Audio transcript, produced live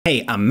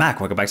Hey, I'm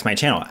Mack. Welcome back to my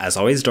channel. As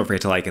always, don't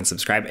forget to like and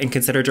subscribe, and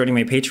consider joining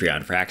my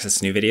Patreon for access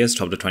to new videos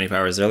 12 to 24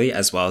 hours early,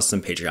 as well as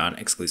some Patreon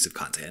exclusive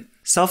content.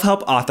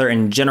 Self-help author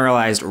and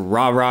generalized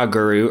rah-rah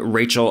guru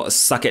Rachel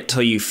Suck It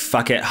Till You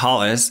Fuck It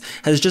Hollis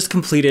has just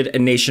completed a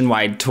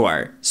nationwide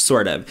tour,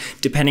 sort of,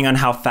 depending on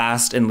how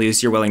fast and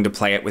loose you're willing to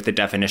play it with the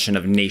definition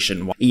of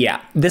nationwide.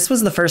 Yeah, this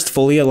was the first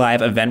fully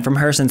alive event from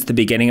her since the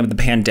beginning of the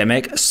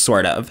pandemic,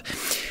 sort of.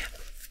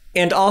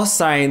 And all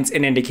signs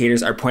and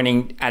indicators are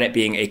pointing at it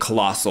being a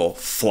colossal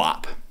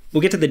flop.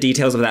 We'll get to the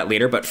details of that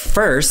later, but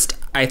first,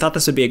 I thought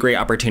this would be a great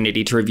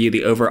opportunity to review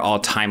the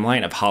overall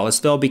timeline of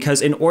Hollisville, because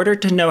in order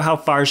to know how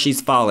far she's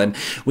fallen,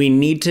 we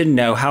need to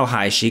know how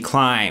high she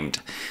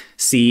climbed.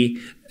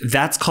 See,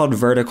 that's called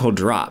vertical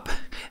drop.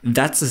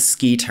 That's a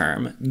ski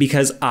term,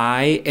 because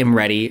I am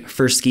ready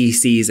for ski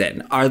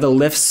season. Are the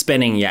lifts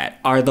spinning yet?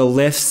 Are the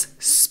lifts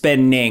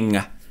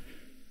spinning?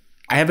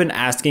 I have been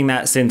asking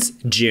that since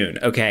June,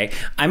 okay?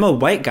 I'm a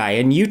white guy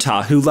in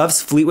Utah who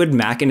loves Fleetwood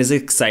Mac and is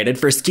excited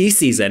for ski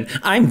season.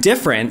 I'm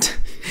different.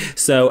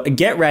 So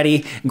get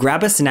ready,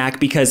 grab a snack,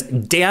 because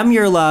damn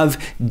your love,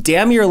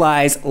 damn your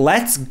lies,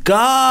 let's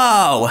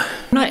go! I'm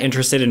not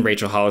interested in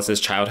Rachel Hollis's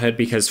childhood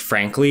because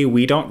frankly,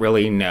 we don't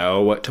really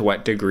know to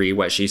what degree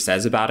what she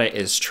says about it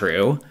is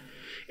true.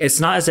 It's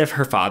not as if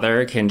her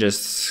father can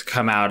just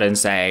come out and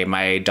say,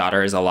 my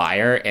daughter is a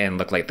liar, and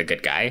look like the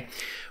good guy.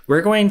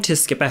 We're going to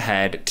skip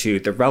ahead to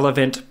the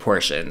relevant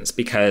portions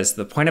because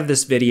the point of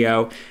this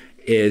video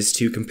is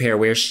to compare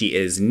where she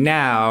is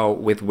now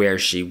with where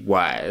she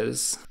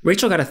was.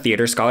 Rachel got a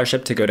theater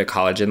scholarship to go to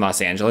college in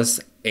Los Angeles,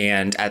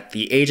 and at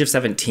the age of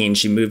 17,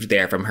 she moved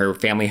there from her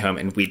family home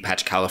in Weed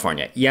Patch,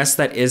 California. Yes,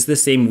 that is the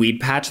same weed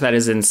patch that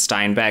is in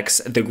Steinbeck's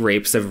The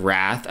Grapes of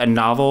Wrath, a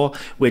novel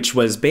which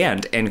was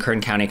banned in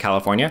Kern County,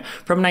 California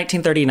from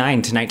 1939 to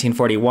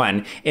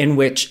 1941, in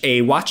which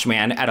a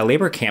watchman at a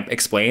labor camp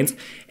explains,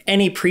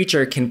 any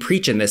preacher can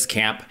preach in this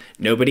camp,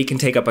 nobody can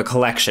take up a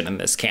collection in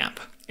this camp.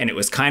 And it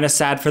was kind of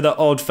sad for the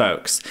old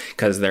folks,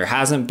 because there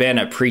hasn't been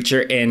a preacher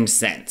in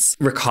since.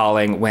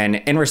 Recalling when,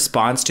 in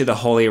response to the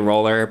Holy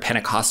Roller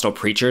Pentecostal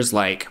preachers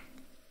like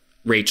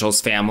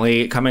Rachel's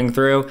family coming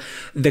through,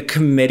 the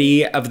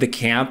committee of the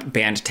camp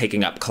banned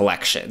taking up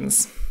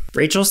collections.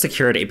 Rachel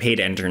secured a paid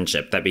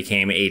internship that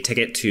became a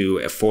ticket to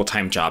a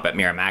full-time job at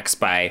Mack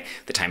by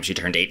the time she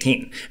turned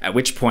 18, at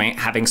which point,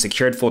 having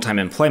secured full-time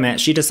employment,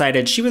 she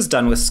decided she was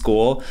done with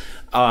school,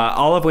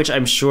 all of which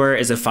I'm sure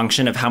is a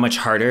function of how much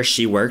harder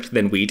she worked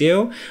than we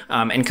do,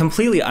 and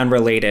completely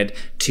unrelated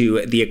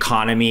to the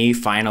economy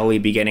finally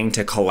beginning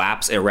to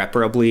collapse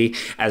irreparably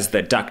as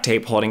the duct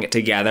tape holding it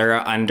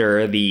together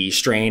under the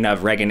strain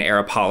of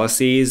Reagan-era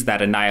policies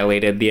that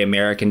annihilated the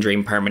American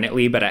dream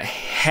permanently. But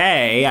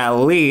hey, at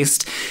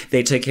least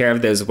they took care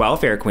of those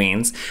welfare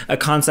queens, a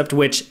concept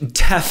which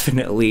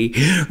definitely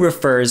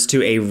refers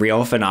to a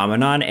real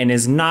phenomenon and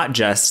is not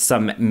just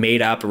some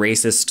made-up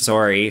racist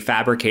story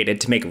fabricated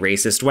to make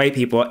racist white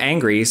people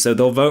angry so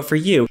they'll vote for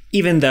you,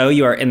 even though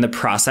you are in the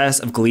process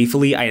of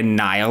gleefully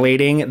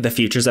annihilating the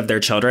futures of their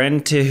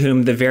children, to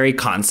whom the very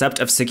concept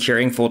of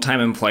securing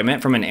full-time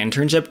employment from an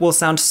internship will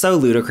sound so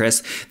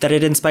ludicrous that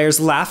it inspires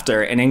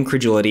laughter and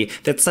incredulity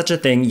that such a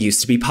thing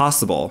used to be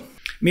possible.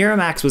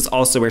 Mack was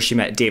also where she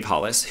met Dave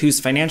Hollis,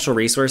 whose financial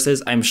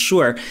resources, I'm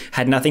sure,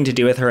 had nothing to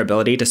do with her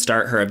ability to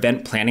start her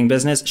event planning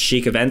business,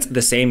 Chic Events,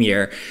 the same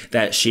year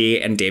that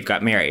she and Dave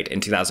got married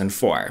in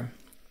 2004.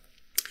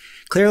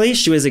 Clearly,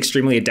 she was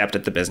extremely adept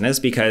at the business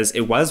because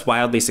it was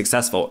wildly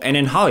successful, and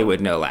in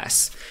Hollywood, no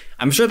less.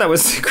 I'm sure that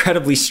was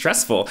incredibly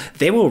stressful.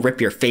 They will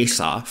rip your face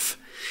off.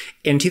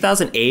 In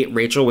 2008,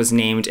 Rachel was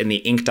named in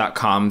the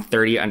Inc.com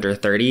 30 Under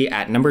 30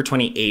 at number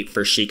 28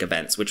 for Chic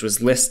Events, which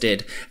was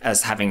listed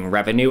as having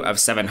revenue of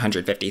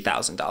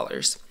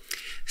 $750,000.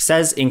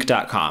 Says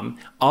Inc.com,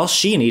 all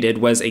she needed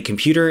was a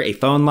computer, a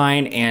phone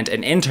line, and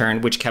an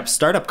intern, which kept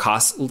startup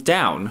costs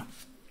down.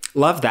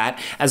 Love that.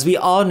 As we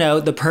all know,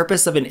 the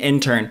purpose of an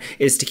intern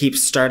is to keep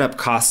startup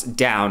costs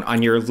down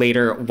on your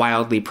later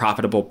wildly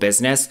profitable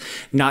business,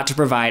 not to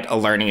provide a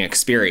learning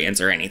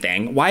experience or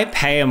anything. Why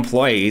pay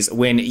employees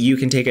when you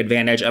can take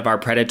advantage of our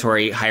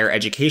predatory higher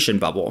education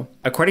bubble?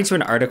 According to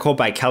an article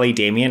by Kelly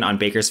Damian on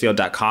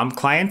Bakersfield.com,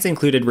 clients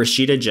included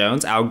Rashida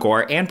Jones, Al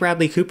Gore, and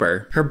Bradley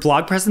Cooper. Her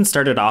blog presence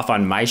started off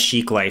on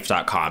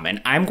mychiclife.com,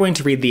 and I'm going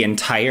to read the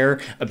entire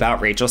About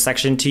Rachel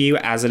section to you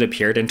as it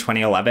appeared in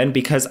 2011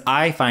 because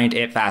I find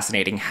it fascinating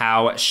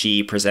how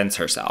she presents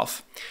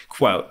herself.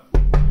 Quote,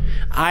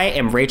 I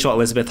am Rachel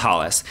Elizabeth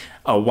Hollis,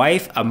 a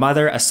wife, a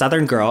mother, a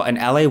Southern girl, an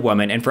LA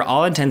woman, and for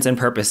all intents and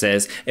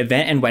purposes,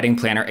 event and wedding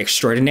planner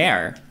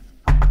extraordinaire.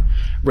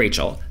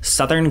 Rachel,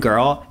 Southern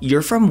girl,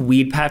 you're from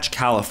Weed Patch,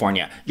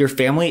 California. Your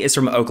family is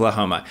from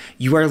Oklahoma.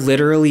 You are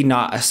literally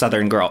not a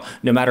Southern girl,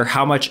 no matter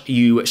how much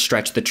you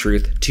stretch the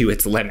truth to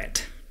its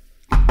limit.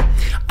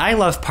 I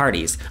love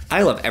parties.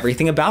 I love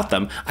everything about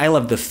them. I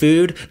love the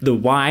food, the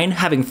wine,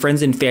 having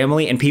friends and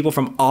family and people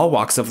from all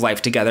walks of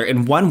life together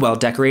in one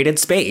well-decorated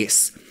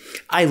space.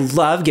 I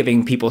love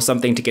giving people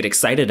something to get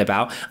excited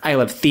about. I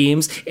love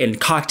themes and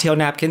cocktail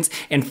napkins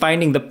and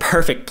finding the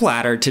perfect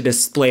platter to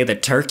display the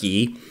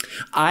turkey.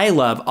 I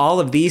love all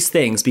of these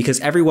things because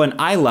everyone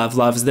I love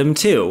loves them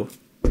too.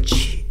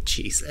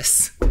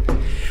 Jesus.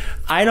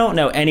 I don't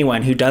know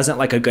anyone who doesn't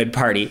like a good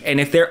party, and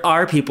if there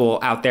are people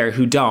out there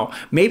who don't,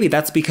 maybe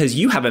that's because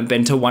you haven't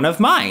been to one of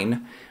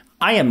mine.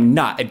 I am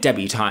not a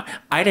debutante.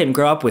 I didn't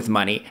grow up with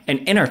money,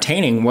 and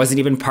entertaining wasn't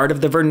even part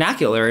of the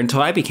vernacular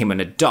until I became an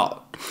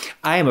adult.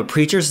 I am a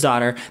preacher's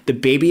daughter, the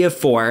baby of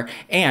 4,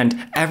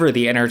 and ever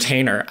the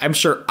entertainer. I'm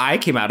sure I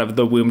came out of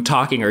the womb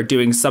talking or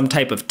doing some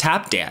type of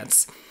tap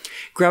dance.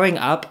 Growing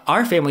up,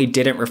 our family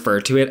didn't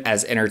refer to it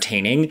as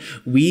entertaining.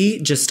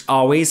 We just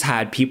always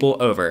had people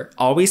over,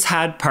 always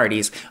had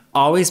parties,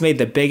 always made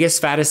the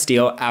biggest, fattest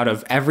deal out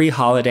of every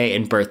holiday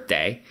and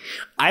birthday.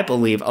 I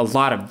believe a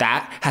lot of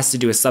that has to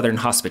do with Southern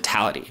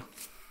hospitality.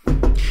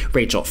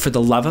 Rachel, for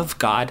the love of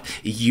God,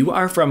 you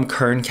are from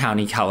Kern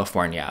County,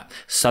 California.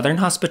 Southern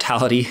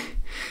hospitality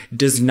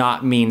does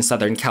not mean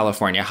Southern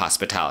California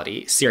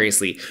hospitality.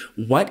 Seriously,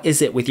 what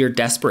is it with your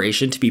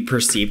desperation to be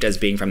perceived as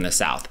being from the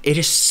South? It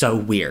is so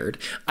weird.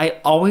 I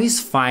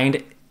always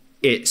find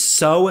it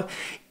so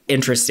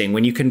interesting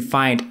when you can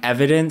find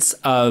evidence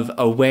of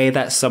a way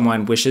that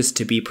someone wishes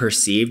to be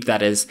perceived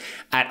that is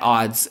at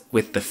odds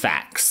with the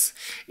facts.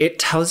 It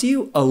tells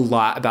you a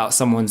lot about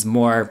someone's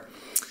more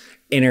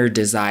inner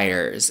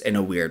desires in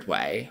a weird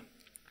way.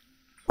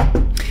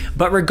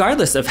 But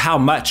regardless of how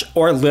much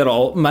or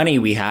little money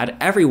we had,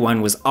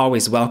 everyone was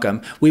always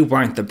welcome. We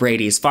weren't the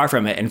Bradys, far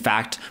from it. In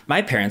fact,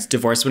 my parents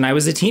divorced when I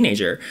was a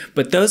teenager.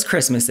 But those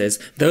Christmases,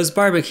 those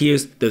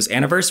barbecues, those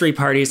anniversary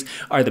parties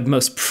are the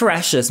most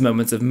precious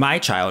moments of my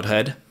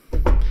childhood.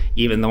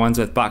 Even the ones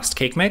with boxed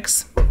cake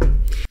mix.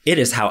 It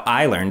is how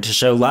I learned to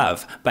show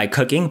love, by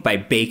cooking, by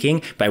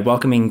baking, by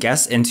welcoming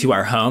guests into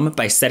our home,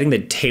 by setting the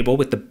table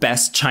with the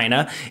best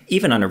china.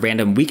 Even on a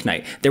random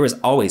weeknight, there was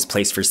always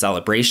place for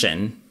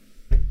celebration.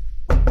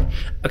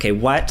 Okay,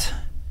 what?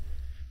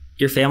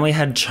 Your family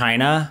had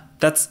china?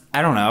 That's,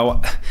 I don't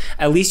know.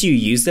 At least you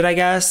used it, I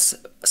guess.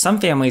 Some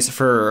families,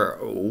 for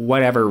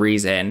whatever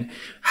reason,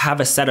 have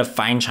a set of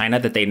fine china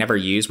that they never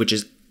use, which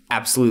is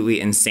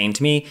absolutely insane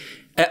to me.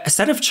 A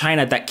set of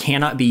china that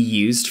cannot be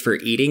used for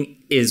eating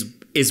is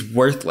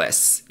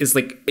worthless, is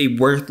like a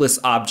worthless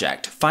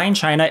object. Fine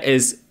china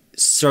is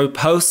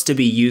supposed to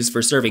be used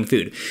for serving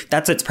food.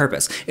 That's its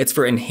purpose. It's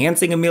for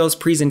enhancing a meal's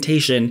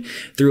presentation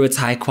through its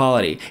high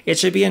quality. It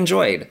should be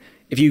enjoyed.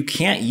 If you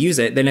can't use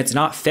it, then it's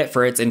not fit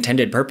for its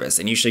intended purpose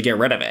and you should get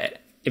rid of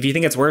it. If you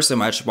think it's worth so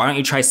much, why don't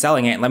you try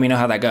selling it and let me know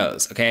how that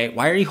goes, okay?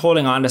 Why are you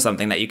holding on to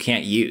something that you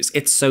can't use?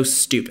 It's so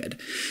stupid.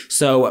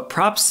 So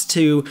props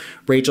to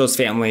Rachel's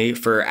family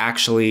for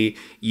actually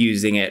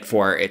using it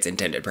for its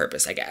intended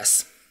purpose, I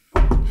guess.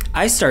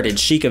 I started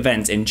Chic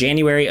Events in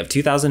January of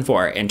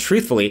 2004, and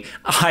truthfully,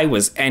 I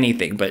was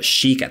anything but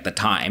chic at the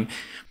time.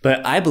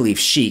 But I believe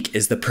chic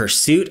is the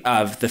pursuit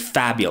of the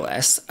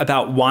fabulous,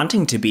 about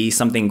wanting to be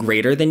something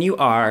greater than you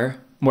are,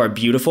 more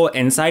beautiful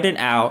inside and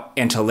out,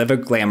 and to live a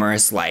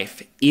glamorous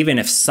life, even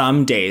if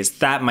some days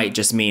that might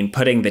just mean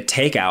putting the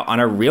takeout on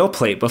a real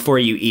plate before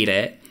you eat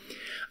it.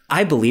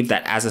 I believe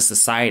that as a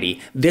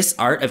society, this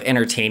art of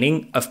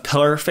entertaining, of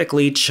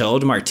perfectly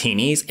chilled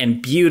martinis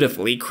and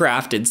beautifully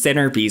crafted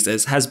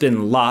centerpieces has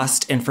been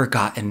lost and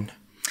forgotten.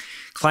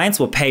 Clients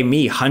will pay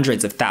me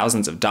hundreds of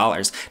thousands of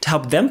dollars to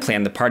help them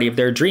plan the party of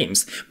their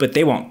dreams, but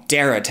they won't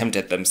dare attempt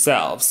it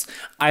themselves.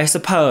 I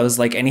suppose,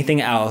 like anything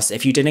else,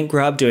 if you didn't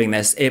grow up doing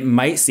this, it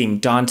might seem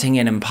daunting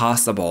and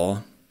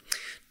impossible.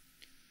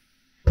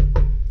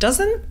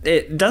 Doesn't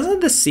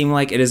this seem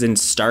like it is in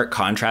stark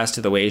contrast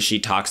to the way she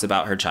talks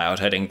about her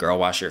childhood in Girl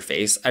Wash Your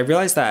Face? I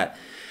realize that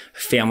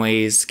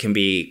families can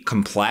be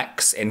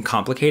complex and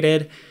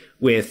complicated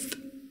with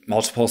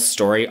multiple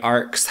story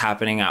arcs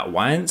happening at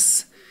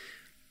once,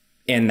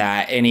 and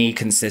that any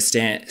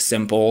consistent,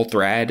 simple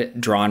thread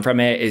drawn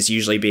from it is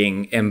usually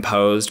being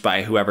imposed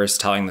by whoever's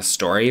telling the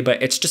story,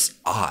 but it's just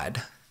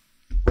odd.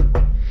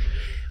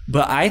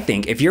 But I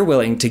think if you're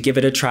willing to give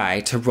it a try,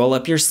 to roll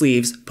up your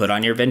sleeves, put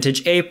on your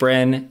vintage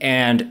apron,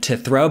 and to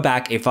throw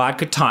back a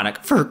vodka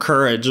tonic, for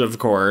courage, of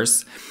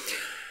course,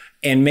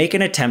 and make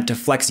an attempt to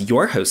flex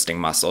your hosting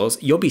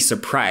muscles, you'll be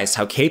surprised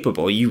how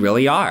capable you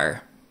really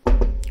are.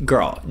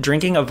 Girl,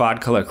 drinking a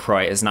vodka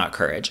LaCroix is not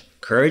courage.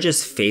 Courage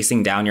is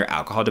facing down your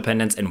alcohol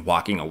dependence and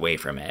walking away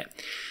from it.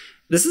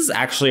 This is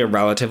actually a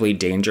relatively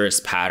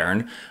dangerous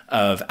pattern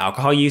of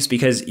alcohol use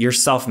because you're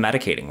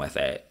self-medicating with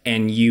it,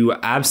 and you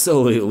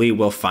absolutely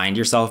will find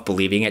yourself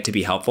believing it to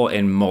be helpful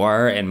in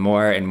more and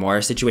more and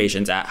more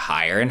situations at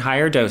higher and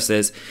higher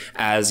doses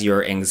as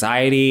your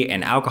anxiety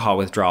and alcohol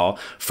withdrawal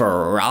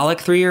frolic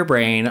through your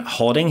brain,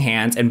 holding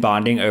hands and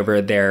bonding over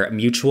their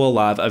mutual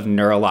love of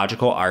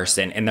neurological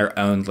arson in their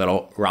own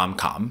little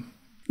rom-com.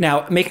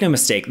 Now, make no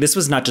mistake, this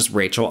was not just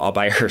Rachel all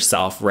by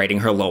herself writing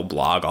her little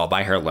blog all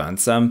by her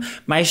lonesome.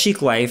 My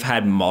Chic Life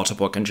had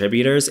multiple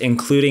contributors,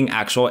 including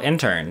actual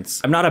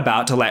interns. I'm not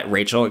about to let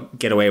Rachel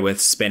get away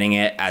with spinning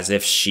it as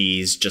if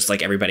she's just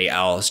like everybody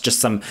else, just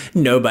some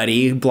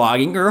nobody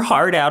blogging her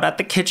heart out at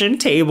the kitchen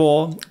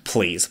table.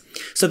 Please.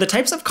 So the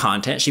types of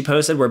content she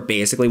posted were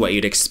basically what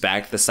you'd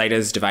expect. The site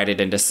is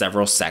divided into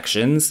several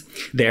sections.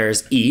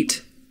 There's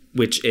Eat,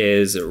 which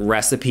is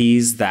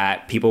recipes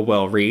that people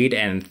will read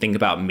and think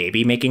about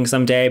maybe making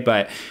someday,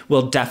 but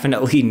will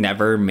definitely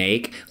never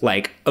make,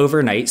 like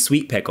overnight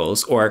sweet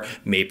pickles or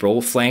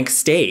maple flank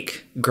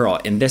steak. Girl,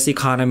 in this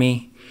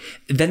economy.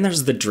 Then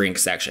there's the drink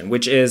section,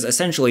 which is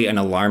essentially an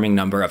alarming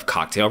number of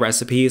cocktail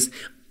recipes.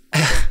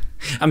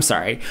 I'm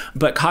sorry,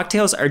 but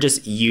cocktails are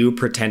just you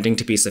pretending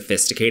to be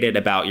sophisticated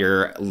about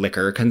your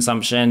liquor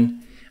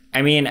consumption.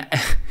 I mean,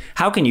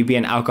 how can you be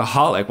an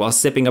alcoholic while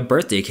sipping a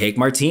birthday cake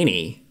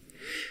martini?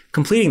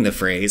 Completing the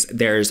phrase,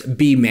 there's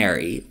Be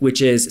Merry, which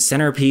is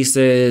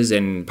centerpieces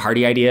and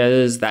party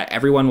ideas that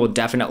everyone will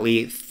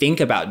definitely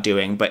think about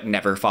doing but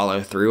never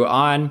follow through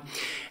on.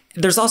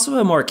 There's also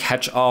a more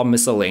catch-all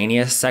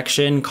miscellaneous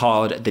section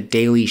called The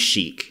Daily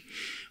Chic,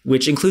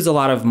 which includes a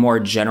lot of more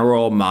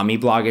general mommy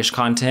bloggish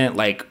content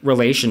like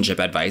relationship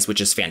advice,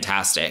 which is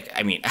fantastic.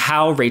 I mean,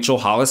 how Rachel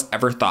Hollis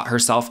ever thought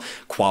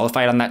herself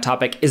qualified on that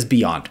topic is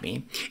beyond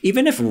me.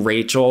 Even if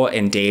Rachel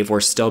and Dave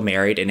were still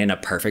married and in a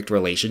perfect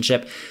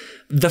relationship,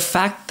 the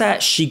fact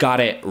that she got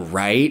it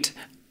right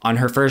on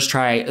her first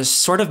try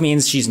sort of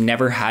means she's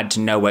never had to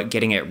know what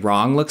getting it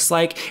wrong looks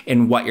like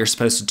and what you're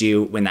supposed to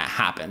do when that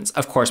happens.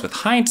 Of course, with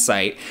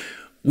hindsight,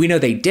 we know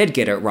they did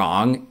get it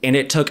wrong, and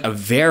it took a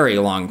very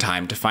long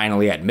time to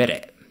finally admit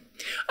it.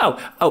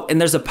 Oh, and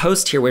there's a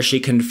post here where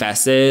she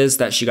confesses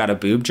that she got a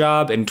boob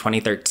job in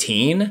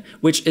 2013,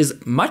 which is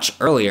much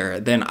earlier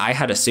than I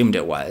had assumed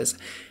it was.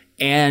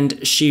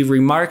 And she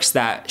remarks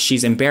that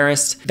she's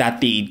embarrassed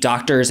that the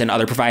doctors and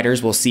other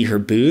providers will see her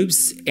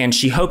boobs, and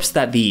she hopes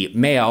that the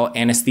male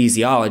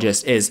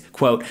anesthesiologist is,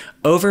 quote,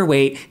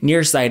 overweight,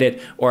 nearsighted,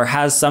 or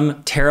has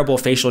some terrible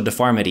facial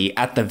deformity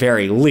at the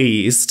very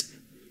least,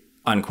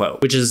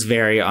 unquote, which is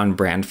very on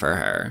brand for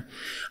her.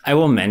 I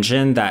will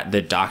mention that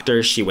the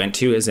doctor she went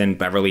to is in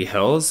Beverly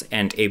Hills,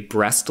 and a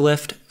breast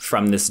lift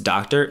from this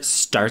doctor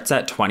starts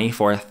at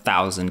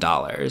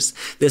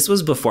 $24,000. This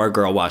was before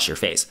Girl Wash Your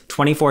Face.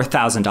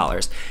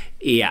 $24,000.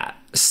 Yeah,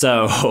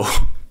 so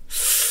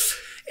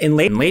in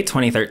late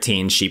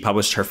 2013, she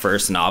published her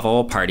first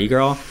novel, Party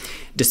Girl,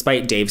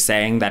 despite Dave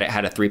saying that it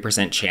had a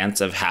 3%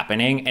 chance of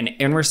happening. And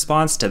in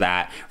response to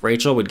that,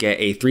 Rachel would get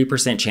a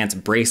 3% chance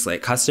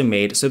bracelet custom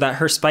made so that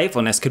her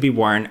spitefulness could be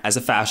worn as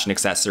a fashion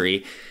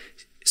accessory.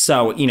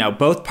 So, you know,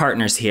 both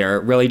partners here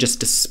really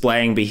just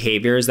displaying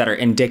behaviors that are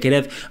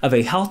indicative of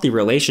a healthy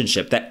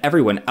relationship that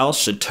everyone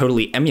else should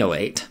totally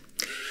emulate.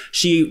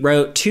 She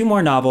wrote 2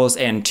 more novels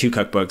and 2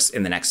 cookbooks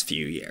in the next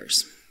few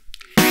years.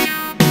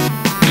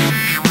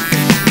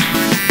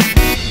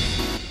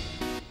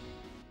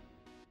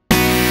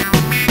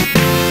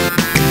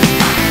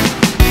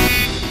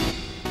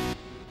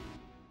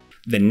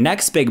 The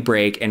next big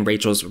break in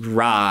Rachel's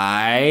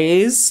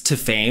rise to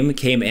fame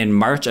came in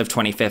March of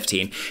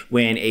 2015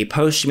 when a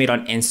post she made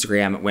on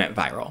Instagram went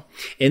viral.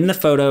 In the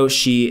photo,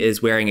 she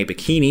is wearing a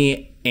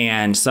bikini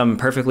and some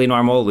perfectly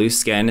normal loose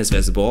skin is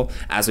visible,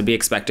 as would be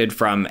expected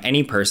from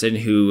any person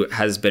who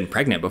has been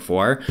pregnant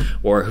before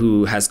or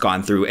who has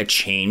gone through a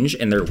change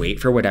in their weight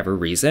for whatever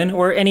reason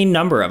or any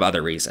number of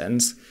other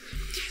reasons.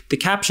 The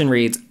caption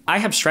reads, "I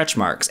have stretch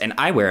marks and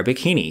I wear a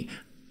bikini.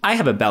 I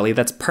have a belly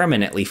that's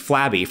permanently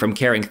flabby from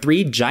carrying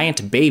 3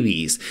 giant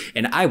babies,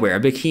 and I wear a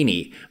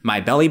bikini. My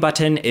belly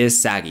button is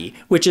saggy,"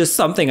 which is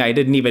something I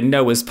didn't even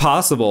know was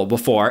possible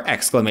before,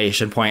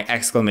 exclamation point,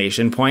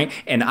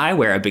 and I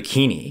wear a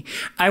bikini.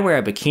 I wear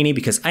a bikini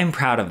because I'm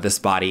proud of this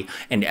body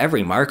and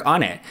every mark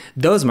on it.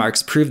 Those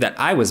marks prove that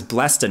I was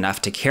blessed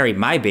enough to carry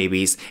my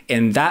babies,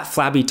 and that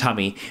flabby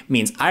tummy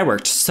means I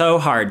worked so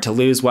hard to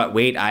lose what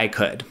weight I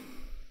could.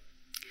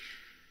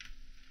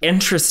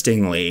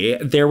 Interestingly,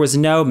 there was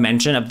no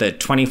mention of the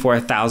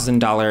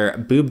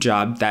 $24,000 boob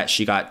job that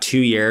she got 2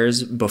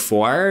 years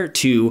before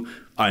to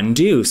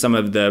undo some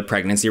of the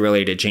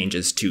pregnancy-related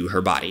changes to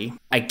her body.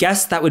 I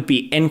guess that would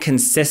be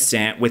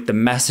inconsistent with the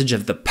message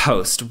of the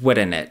post,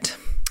 wouldn't it?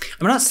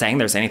 I'm not saying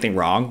there's anything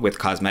wrong with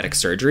cosmetic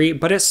surgery,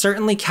 but it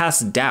certainly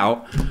casts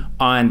doubt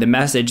on the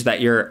message that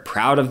you're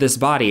proud of this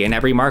body and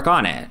every mark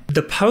on it.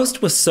 The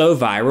post was so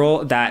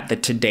viral that the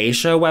Today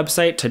Show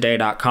website,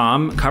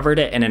 today.com, covered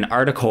it in an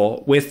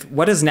article with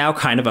what is now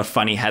kind of a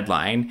funny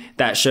headline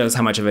that shows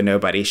how much of a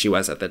nobody she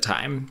was at the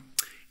time.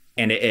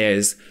 And it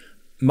is,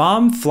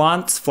 "Mom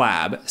flaunts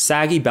flab,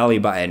 saggy belly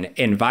button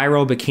in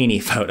viral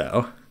bikini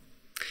photo."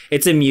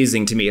 It's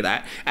amusing to me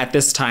that at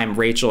this time,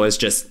 Rachel is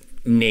just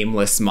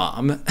nameless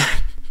mom.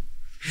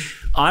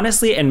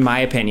 Honestly, in my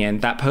opinion,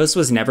 that post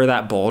was never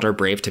that bold or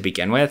brave to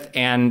begin with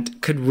and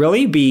could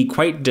really be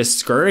quite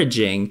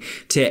discouraging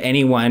to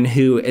anyone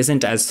who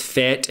isn't as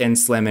fit and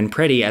slim and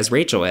pretty as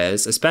Rachel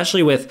is,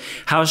 especially with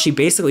how she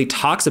basically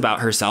talks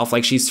about herself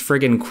like she's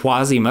friggin'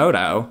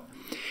 Quasimodo.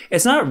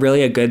 It's not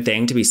really a good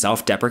thing to be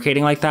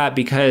self-deprecating like that,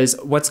 because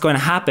what's going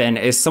to happen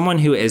is someone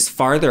who is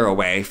farther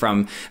away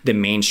from the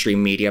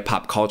mainstream media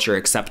pop culture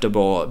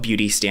acceptable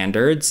beauty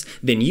standards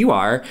than you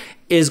are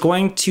is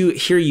going to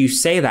hear you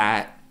say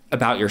that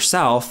about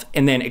yourself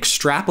and then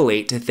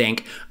extrapolate to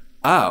think,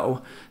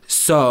 oh,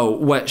 so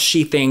what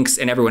she thinks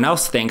and everyone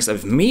else thinks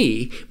of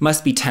me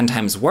must be 10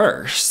 times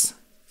worse.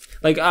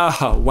 Like,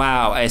 oh,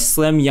 wow, a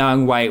slim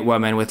young white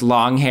woman with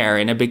long hair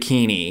in a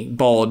bikini,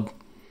 bold.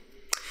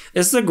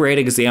 This is a great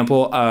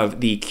example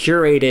of the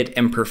curated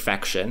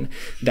imperfection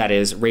that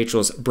is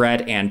Rachel's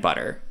bread and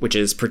butter, which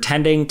is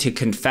pretending to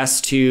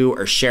confess to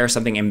or share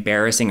something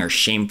embarrassing or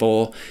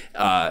shameful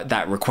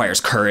that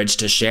requires courage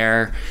to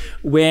share,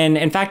 when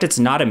in fact it's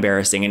not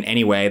embarrassing in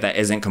any way that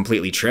isn't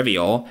completely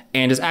trivial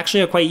and is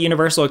actually a quite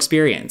universal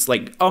experience.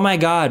 Like, oh my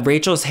God,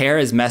 Rachel's hair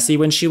is messy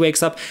when she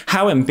wakes up.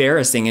 How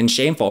embarrassing and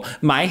shameful.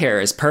 My hair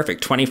is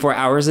perfect 24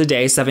 hours a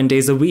day, 7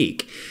 days a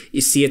week.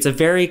 You see, it's a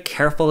very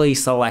carefully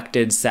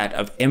selected set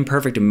of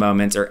imperfect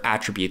moments or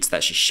attributes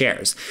that she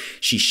shares.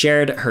 She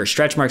shared her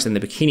stretch marks in the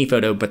bikini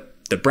photo, but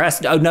the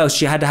breast, oh no,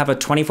 she had to have a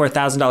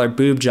 $24,000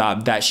 boob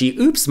job that she,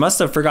 must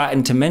have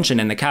forgotten to mention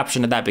in the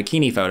caption of that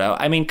bikini photo.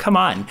 I mean, come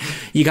on,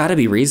 you gotta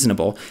be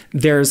reasonable.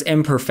 There's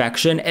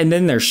imperfection and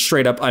then there's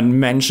straight up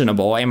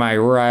unmentionable, am I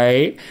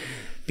right?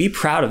 Be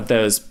proud of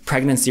those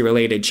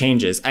pregnancy-related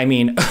changes. I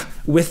mean,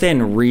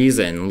 within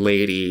reason,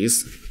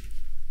 ladies.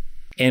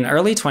 In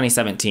early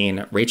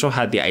 2017, Rachel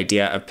had the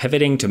idea of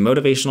pivoting to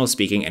motivational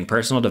speaking and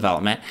personal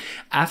development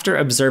after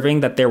observing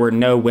that there were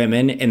no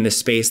women in the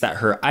space that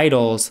her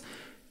idols,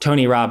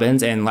 Tony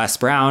Robbins and Les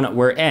Brown,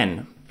 were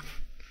in.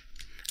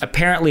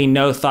 Apparently,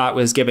 no thought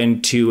was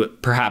given to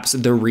perhaps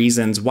the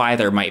reasons why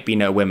there might be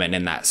no women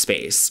in that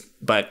space.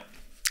 But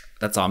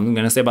that's all I'm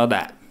going to say about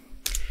that.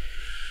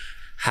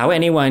 How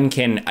anyone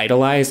can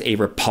idolize a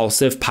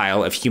repulsive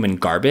pile of human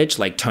garbage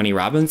like Tony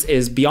Robbins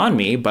is beyond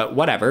me, but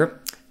whatever.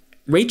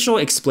 Rachel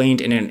explained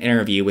in an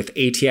interview with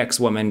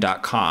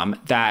atxwoman.com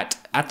that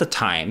at the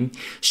time,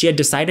 she had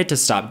decided to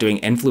stop doing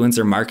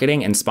influencer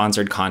marketing and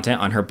sponsored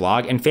content on her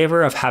blog in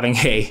favor of having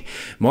a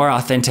more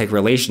authentic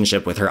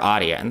relationship with her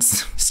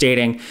audience,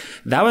 stating,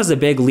 "That was a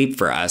big leap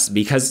for us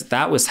because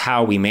that was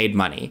how we made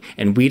money,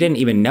 and we didn't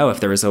even know if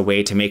there was a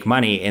way to make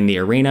money in the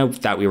arena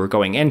that we were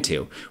going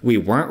into. We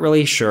weren't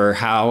really sure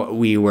how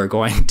we were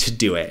going to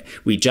do it.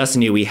 We just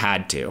knew we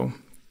had to."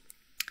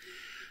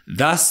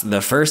 Thus,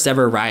 the first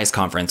ever Rise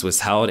conference was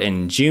held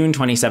in June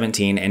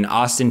 2017 in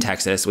Austin,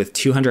 Texas, with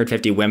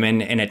 250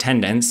 women in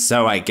attendance,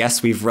 so I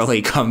guess we've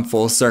really come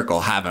full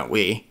circle, haven't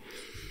we?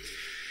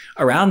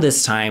 Around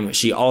this time,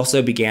 she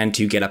also began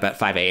to get up at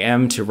 5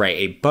 a.m. to write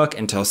a book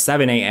until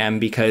 7 a.m.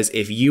 because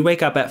if you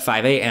wake up at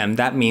 5 a.m.,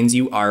 that means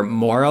you are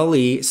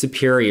morally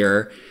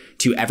superior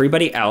to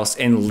everybody else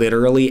in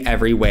literally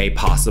every way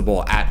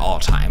possible at all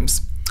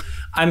times.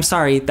 I'm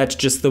sorry, that's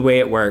just the way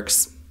it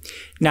works.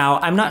 Now,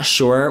 I'm not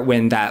sure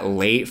when that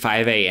late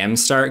 5 a.m.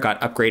 start got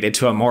upgraded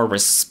to a more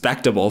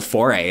respectable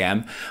 4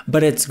 a.m.,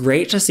 but it's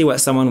great to see what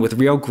someone with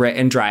real grit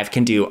and drive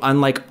can do,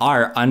 unlike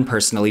our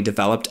unpersonally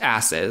developed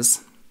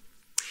asses.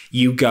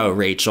 You go,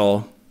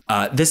 Rachel.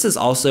 This is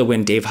also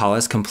when Dave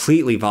Hollis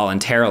completely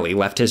voluntarily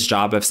left his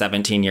job of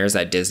 17 years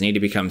at Disney to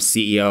become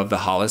CEO of the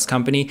Hollis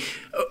Company,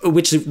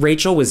 which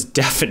Rachel was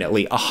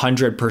definitely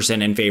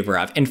 100% in favor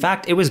of. In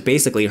fact, it was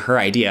basically her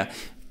idea,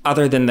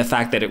 other than the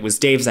fact that it was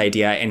Dave's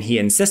idea and he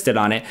insisted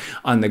on it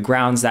on the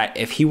grounds that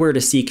if he were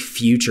to seek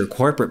future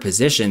corporate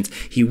positions,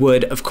 he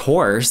would, of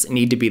course,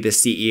 need to be the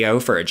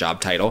CEO for a job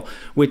title,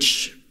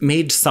 which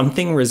made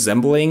something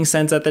resembling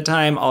sense at the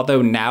time,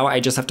 although now I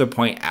just have to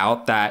point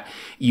out that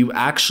you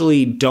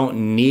actually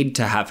don't need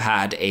to have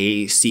had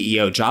a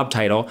CEO job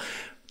title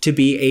to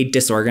be a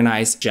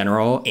disorganized,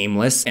 general,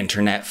 aimless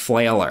internet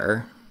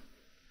flailer.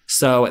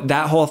 So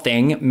that whole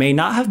thing may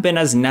not have been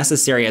as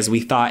necessary as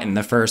we thought in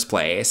the first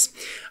place,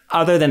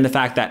 other than the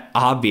fact that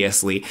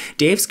obviously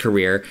Dave's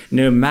career,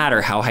 no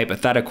matter how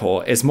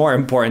hypothetical, is more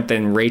important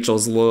than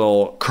Rachel's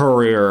little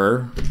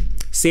career.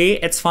 See,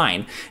 it's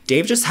fine.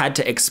 Dave just had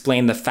to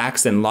explain the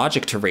facts and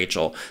logic to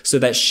Rachel so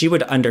that she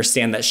would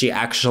understand that she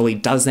actually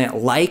doesn't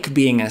like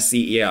being a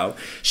CEO.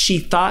 She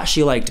thought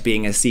she liked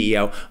being a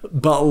CEO,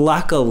 but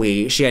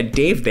luckily she had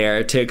Dave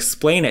there to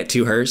explain it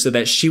to her so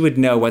that she would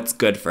know what's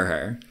good for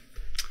her.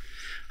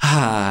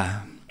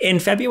 In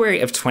February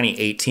of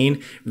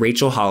 2018,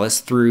 Rachel Hollis,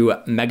 through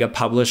mega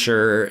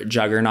publisher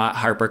juggernaut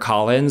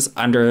HarperCollins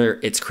under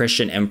its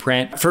Christian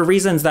imprint, for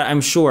reasons that I'm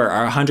sure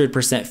are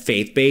 100%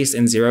 faith-based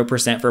and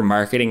 0% for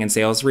marketing and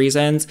sales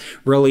reasons,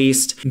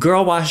 released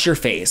Girl Wash Your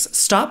Face.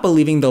 Stop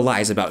believing the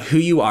lies about who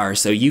you are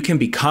so you can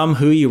become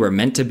who you were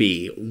meant to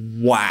be.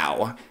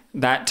 Wow.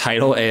 That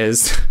title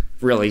is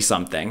really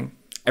something.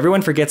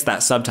 Everyone forgets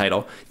that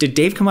subtitle. Did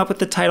Dave come up with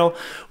the title?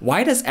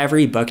 Why does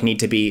every book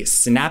need to be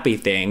snappy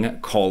thing,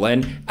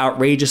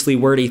 outrageously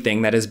wordy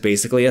thing that is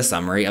basically a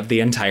summary of the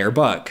entire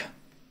book?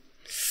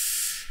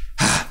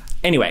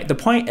 Anyway, the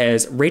point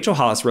is, Rachel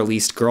Hollis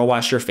released Girl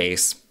Wash Your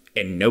Face,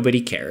 and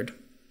nobody cared.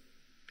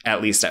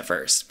 at least at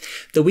first.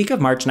 The week of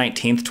March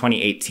 19th,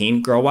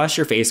 2018, Girl Wash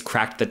Your Face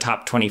cracked the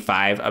top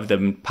 25 of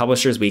the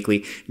Publishers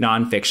Weekly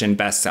nonfiction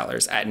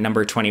bestsellers at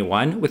number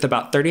 21, with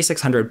about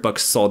 3,600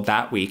 books sold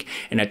that week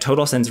and a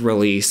total since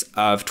release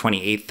of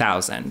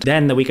 28,000.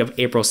 Then the week of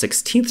April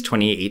 16th,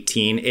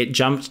 2018, it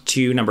jumped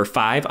to number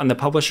 5 on the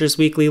Publishers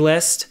Weekly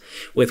list,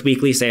 with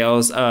weekly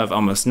sales of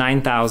almost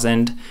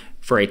 9,000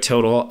 for a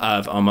total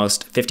of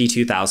almost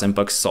 52,000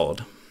 books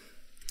sold.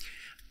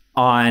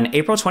 On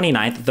April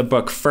 29th, the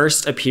book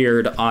first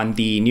appeared on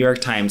the New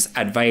York Times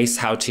Advice,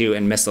 How-To,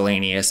 and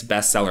Miscellaneous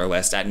bestseller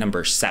list at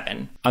number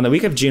 7. On the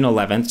week of June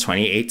 11th,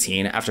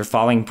 2018, after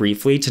falling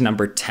briefly to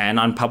number 10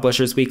 on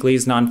Publishers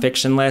Weekly's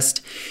nonfiction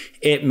list,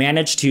 it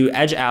managed to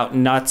edge out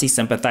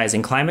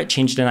Nazi-sympathizing, climate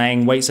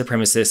change-denying, white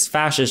supremacist,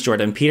 fascist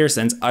Jordan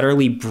Peterson's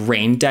utterly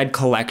brain-dead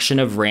collection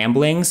of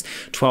ramblings,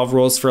 12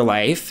 Rules for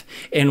Life,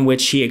 in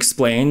which he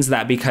explains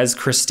that because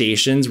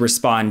crustaceans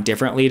respond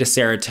differently to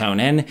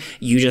serotonin,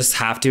 you just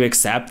have to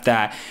accept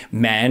that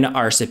men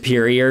are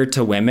superior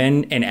to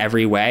women in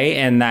every way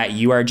and that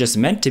you are just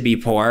meant to be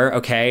poor,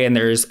 okay? And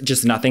there's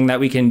just nothing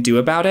that we can do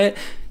about it,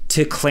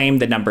 to claim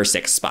the number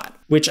 6 spot,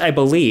 which I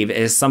believe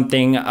is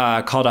something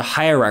called a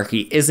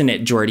hierarchy, isn't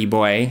it, Jordy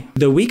boy?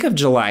 The week of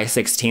July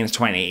 16th,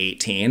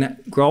 2018,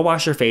 Girl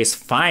Wash Your Face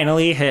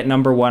finally hit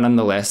number 1 on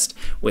the list,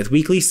 with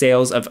weekly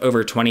sales of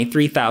over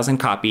 23,000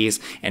 copies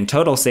and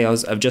total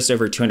sales of just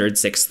over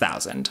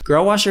 206,000.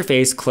 Girl Wash Your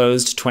Face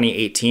closed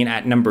 2018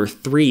 at number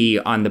 3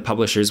 on the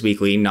Publishers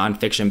Weekly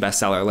nonfiction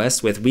bestseller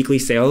list, with weekly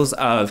sales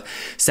of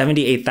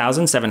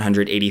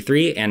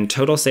 78,783 and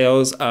total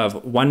sales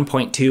of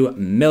 1.2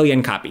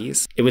 million copies.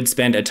 It would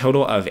spend a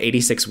total of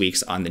 86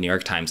 weeks on the New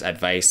York Times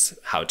Advice,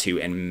 How-To,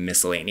 and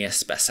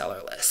Miscellaneous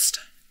bestseller list.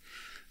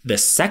 The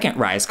second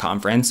Rise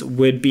conference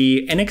would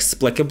be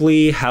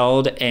inexplicably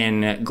held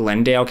in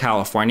Glendale,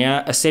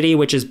 California, a city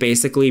which is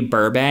basically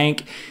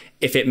Burbank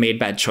if it made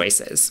bad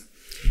choices.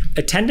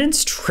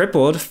 Attendance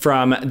tripled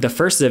from the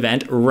first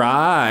event,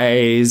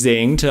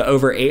 rising to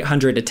over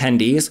 800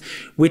 attendees,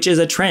 which is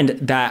a trend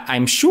that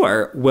I'm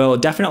sure will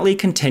definitely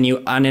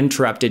continue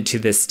uninterrupted to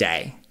this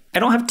day. I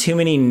don't have too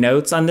many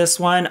notes on this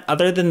one,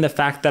 other than the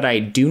fact that I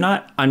do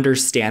not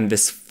understand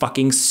this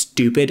fucking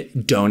stupid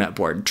donut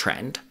board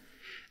trend.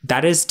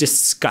 That is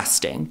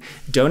disgusting.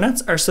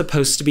 Donuts are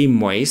supposed to be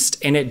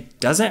moist, and it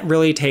doesn't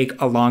really take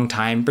a long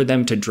time for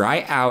them to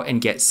dry out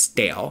and get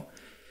stale.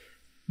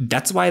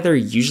 That's why they're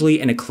usually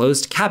in a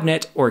closed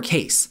cabinet or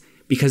case,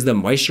 because the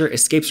moisture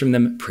escapes from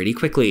them pretty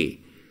quickly.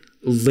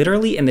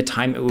 Literally in the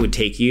time it would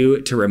take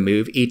you to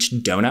remove each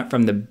donut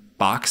from the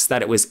box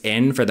that it was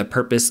in for the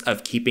purpose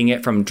of keeping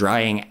it from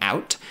drying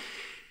out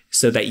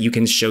so that you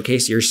can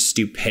showcase your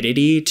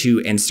stupidity to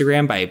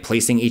Instagram by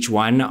placing each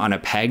one on a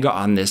peg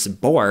on this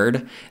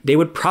board, they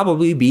would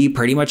probably be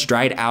pretty much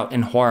dried out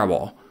and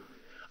horrible.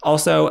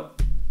 Also,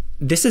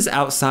 this is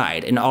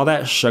outside and all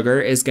that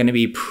sugar is going to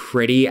be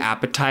pretty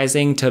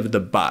appetizing to the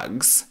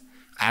bugs.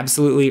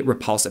 Absolutely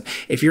repulsive.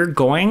 If you're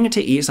going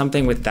to eat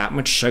something with that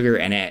much sugar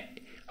in it,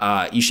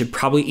 you should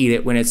probably eat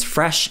it when it's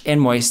fresh and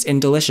moist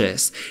and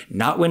delicious,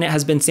 not when it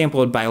has been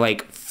sampled by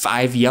like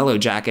 5 yellow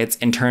jackets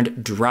and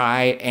turned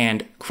dry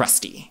and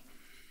crusty.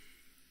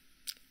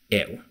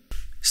 Ew.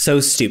 So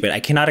stupid. I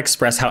cannot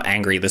express how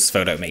angry this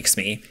photo makes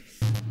me.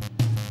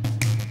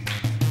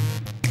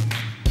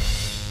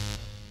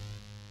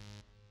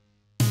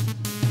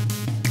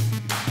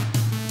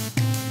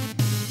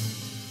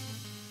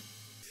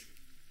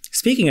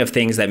 Speaking of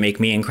things that make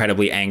me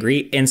incredibly angry,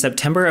 in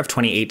September of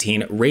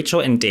 2018, Rachel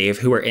and Dave,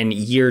 who were in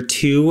year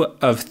 2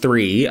 of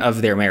 3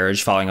 of their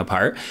marriage falling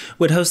apart,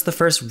 would host the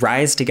first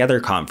Rise Together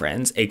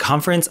conference, a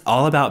conference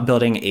all about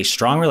building a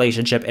strong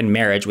relationship and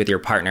marriage with your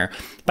partner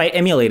by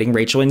emulating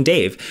Rachel and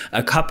Dave,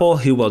 a couple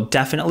who will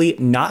definitely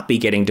not be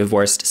getting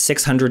divorced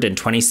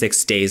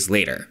 626 days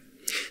later.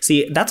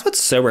 See, that's what's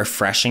so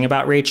refreshing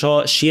about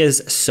Rachel. She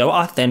is so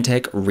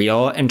authentic,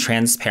 real, and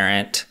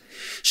transparent.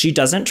 She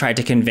doesn't try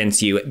to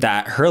convince you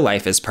that her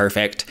life is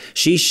perfect.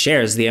 She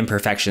shares the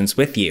imperfections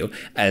with you,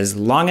 as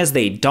long as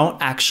they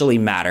don't actually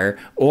matter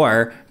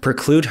or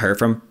preclude her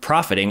from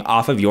profiting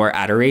off of your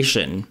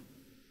adoration.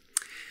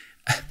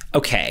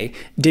 Okay,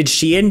 did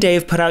she and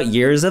Dave put out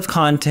years of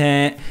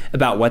content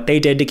about what they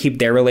did to keep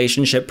their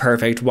relationship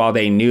perfect while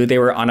they knew they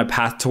were on a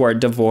path toward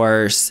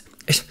divorce?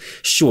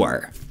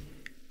 Sure.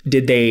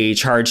 Did they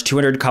charge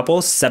 200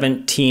 couples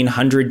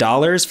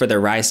 $1,700 for their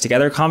Rise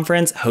Together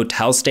conference,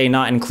 hotel stay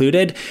not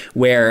included,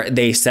 where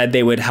they said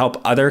they would help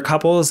other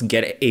couples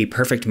get a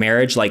perfect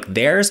marriage like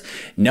theirs,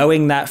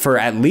 knowing that for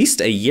at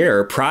least a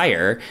year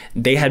prior,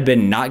 they had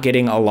been not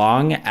getting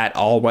along at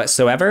all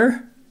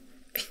whatsoever?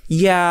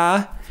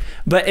 Yeah.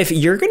 But if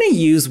you're going to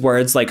use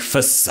words like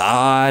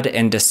facade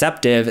and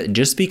deceptive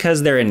just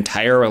because their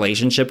entire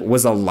relationship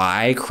was a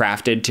lie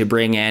crafted to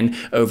bring in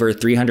over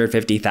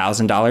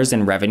 $350,000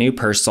 in revenue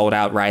per sold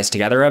out Rise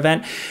Together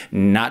event,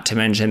 not to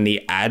mention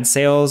the ad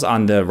sales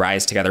on the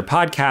Rise Together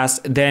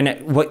podcast,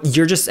 then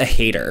you're just a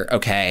hater,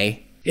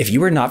 okay? If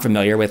you were not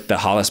familiar with the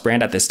Hollis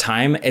brand at this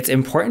time, it's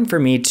important for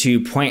me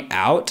to point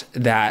out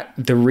that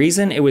the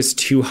reason it was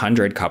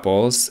 200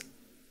 couples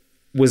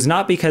was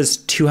not because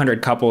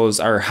 200 couples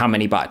are how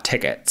many bought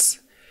tickets.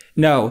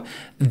 No,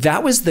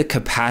 that was the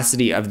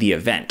capacity of the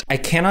event. I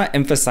cannot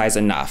emphasize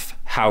enough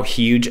how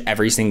huge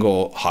every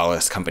single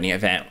Hollis company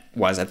event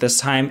was at this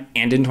time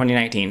and in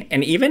 2019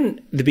 and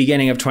even the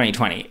beginning of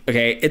 2020.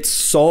 Okay, it's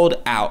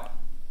sold out.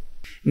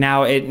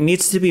 Now, it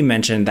needs to be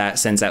mentioned that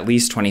since at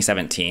least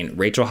 2017,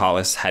 Rachel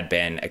Hollis had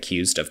been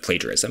accused of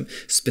plagiarism,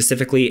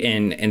 specifically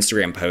in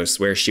Instagram posts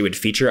where she would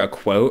feature a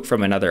quote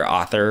from another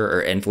author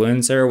or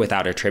influencer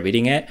without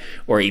attributing it,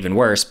 or even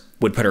worse,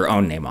 would put her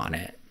own name on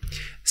it.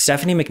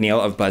 Stephanie McNeil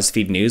of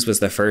BuzzFeed News was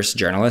the first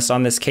journalist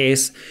on this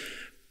case,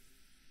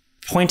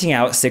 pointing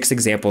out 6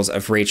 examples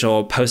of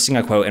Rachel posting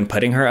a quote and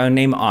putting her own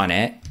name on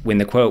it when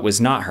the quote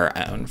was not her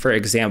own. For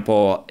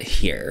example,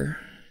 here.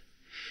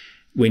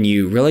 When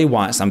you really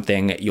want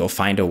something, you'll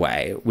find a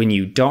way. When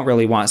you don't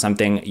really want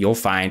something, you'll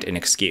find an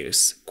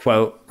excuse.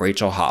 Quote,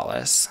 Rachel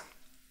Hollis.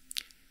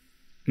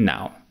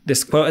 No,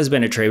 this quote has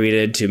been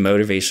attributed to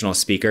motivational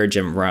speaker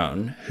Jim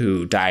Rohn,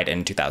 who died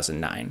in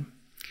 2009.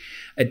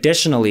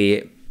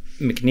 Additionally,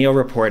 McNeil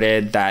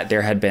reported that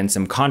there had been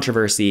some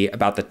controversy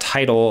about the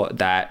title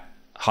that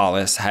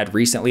Hollis had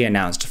recently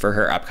announced for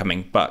her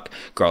upcoming book,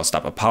 Girl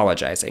Stop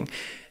Apologizing,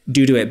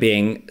 due to it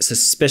being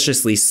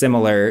suspiciously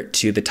similar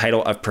to the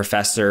title of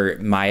Professor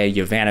Maya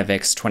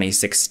Jovanovich's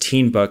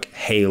 2016 book,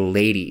 Hey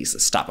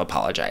Ladies, Stop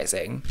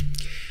Apologizing.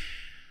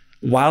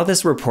 While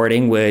this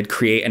reporting would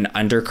create an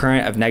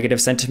undercurrent of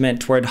negative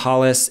sentiment toward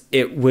Hollis,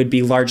 it would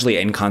be largely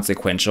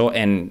inconsequential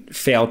and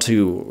fail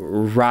to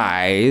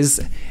rise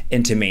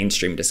into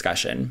mainstream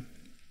discussion.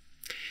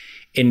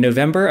 In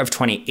November of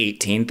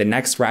 2018, the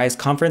next Rise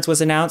conference was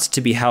announced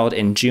to be held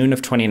in June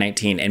of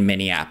 2019 in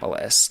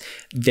Minneapolis.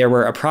 There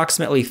were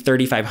approximately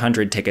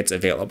 3,500 tickets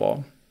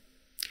available.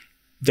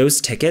 Those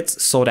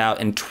tickets sold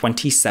out in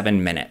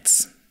 27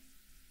 minutes.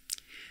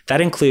 That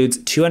includes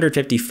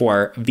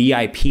 254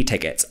 VIP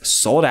tickets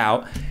sold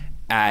out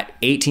at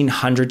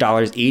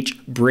 $1,800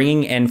 each,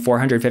 bringing in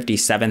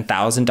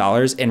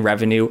 $457,000 in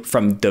revenue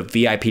from the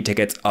VIP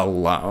tickets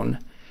alone.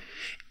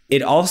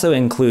 It also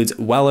includes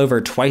well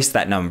over twice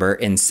that number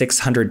in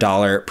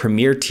 $600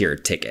 premier tier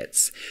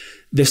tickets.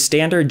 The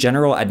standard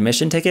general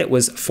admission ticket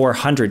was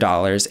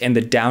 $400 and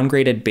the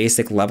downgraded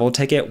basic level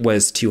ticket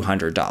was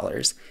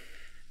 $200.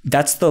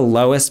 That's the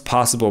lowest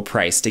possible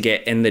price to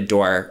get in the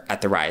door at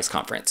the Rise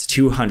conference,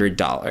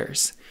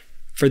 $200.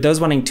 For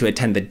those wanting to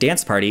attend the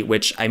dance party,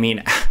 which, I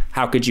mean,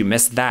 how could you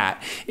miss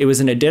that? It was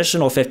an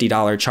additional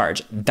 $50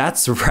 charge.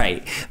 That's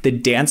right. The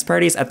dance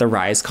parties at the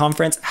Rise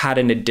conference had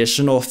an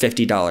additional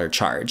 $50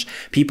 charge.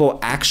 People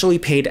actually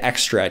paid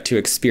extra to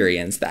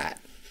experience that.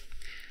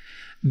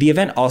 The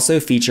event also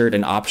featured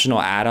an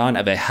optional add-on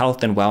of a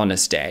health and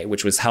wellness day,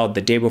 which was held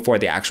the day before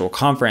the actual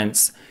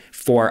conference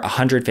for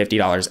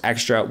 $150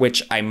 extra,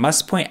 which I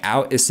must point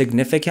out is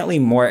significantly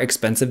more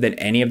expensive than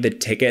any of the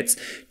tickets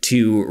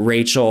to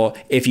Rachel,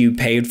 If You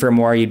Paid for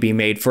More, You'd Be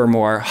Made for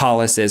More,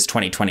 Hollis's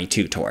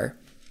 2022 tour.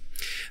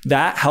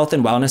 That health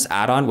and wellness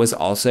add-on was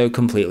also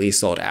completely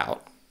sold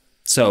out.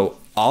 So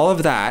all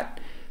of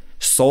that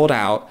sold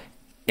out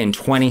in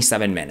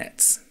 27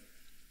 minutes.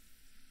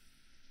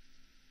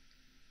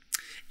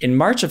 In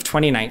March of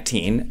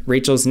 2019,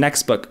 Rachel's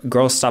next book,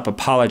 Girl Stop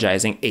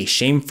Apologizing, A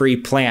Shame-Free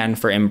Plan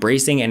for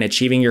Embracing and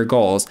Achieving Your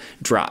Goals,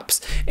 drops,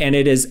 and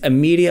it is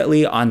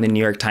immediately on the New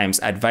York Times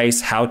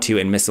Advice, How-To,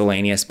 and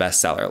Miscellaneous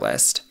bestseller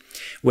list,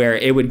 where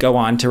it would go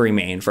on to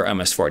remain for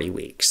almost 40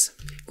 weeks.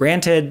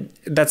 Granted,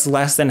 that's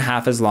less than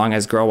half as long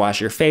as Girl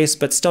Wash Your Face,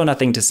 but still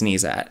nothing to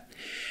sneeze at.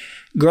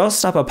 Girl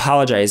Stop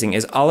Apologizing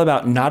is all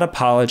about not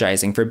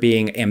apologizing for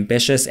being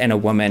ambitious and a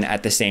woman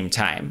at the same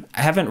time.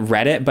 I haven't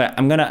read it, but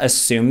I'm going to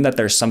assume that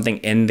there's something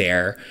in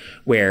there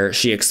where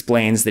she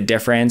explains the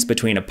difference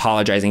between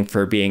apologizing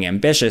for being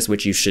ambitious,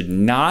 which you should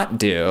not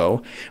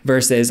do,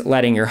 versus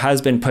letting your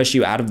husband push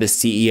you out of the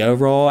CEO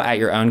role at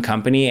your own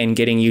company and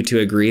getting you to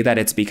agree that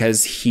it's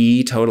because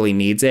he totally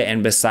needs it.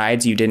 And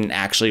besides, you didn't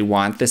actually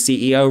want the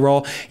CEO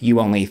role. You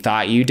only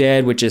thought you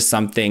did, which is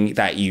something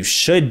that you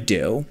should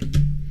do.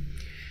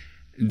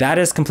 That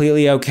is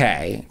completely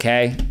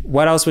okay?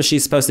 What else was she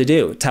supposed to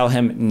do? Tell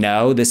him,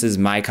 no, this is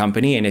my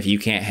company, and if you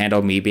can't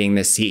handle me being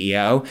the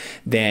CEO,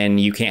 then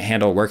you can't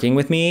handle working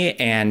with me,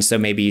 and so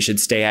maybe you should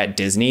stay at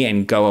Disney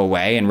and go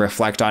away and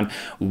reflect on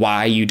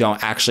why you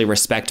don't actually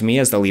respect me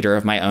as the leader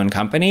of my own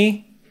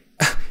company?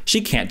 She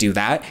can't do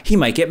that. He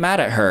might get mad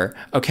at her,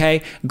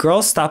 okay?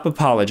 Girls, stop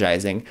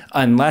apologizing.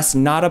 Unless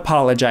not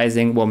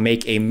apologizing will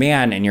make a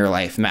man in your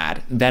life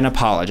mad, then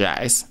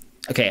apologize.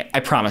 Okay, I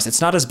promise it's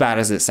not as bad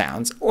as it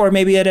sounds. Or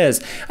maybe it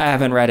is. I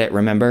haven't read it,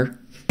 remember?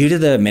 Due to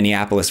the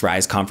Minneapolis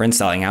Rise conference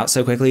selling out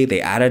so quickly,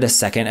 they added a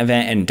second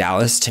event in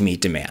Dallas to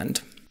meet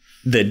demand.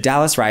 The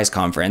Dallas Rise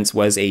conference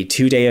was a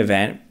 2-day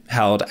event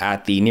held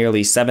at the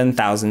nearly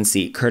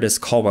 7,000-seat Curtis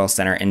Culwell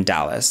Center in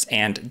Dallas.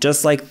 And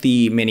just like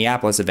the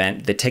Minneapolis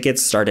event, the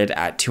tickets started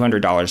at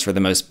 $200 for the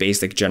most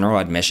basic general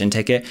admission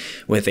ticket,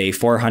 with a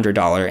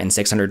 $400 and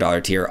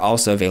 $600 tier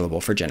also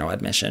available for general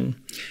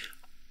admission.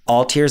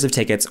 All tiers of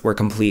tickets were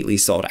completely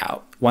sold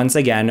out. Once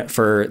again,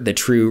 for the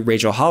true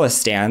Rachel Hollis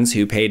stans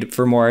who paid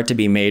for more to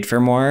be made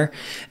for more,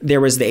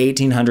 there was the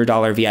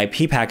 $1,800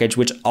 VIP package,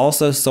 which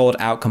also sold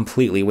out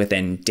completely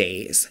within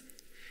days.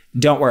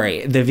 Don't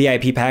worry, the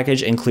VIP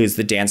package includes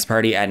the dance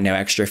party at no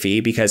extra fee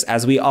because,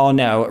 as we all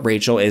know,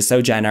 Rachel is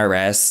so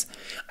generous.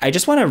 I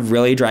just want to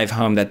really drive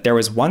home that there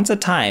was once a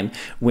time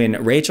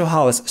when Rachel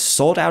Hollis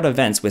sold out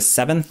events with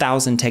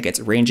 7,000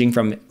 tickets ranging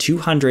from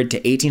 $200 to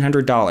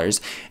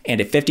 $1,800 and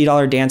a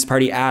 $50 dance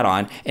party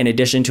add-on in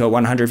addition to a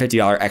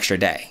 $150 extra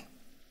day.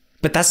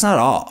 But that's not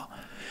all.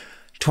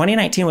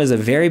 2019 was a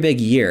very big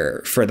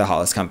year for the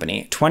Hollis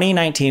Company.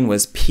 2019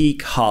 was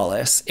peak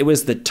Hollis. It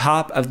was the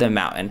top of the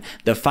mountain.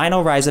 The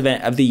final Rise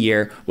event of the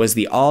year was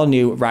the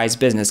all-new Rise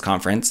Business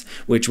Conference,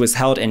 which was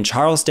held in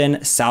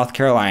Charleston, South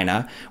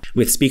Carolina,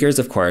 with speakers,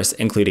 of course,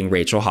 including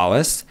Rachel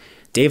Hollis,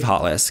 Dave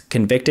Hollis,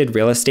 convicted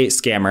real estate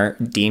scammer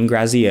Dean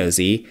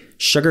Graziosi,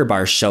 sugar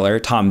bar shiller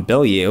Tom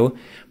Bilyeu,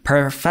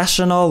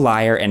 professional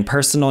liar and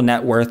personal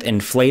net worth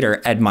inflator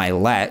Ed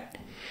Milet,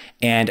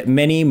 and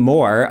many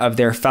more of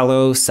their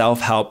fellow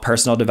self-help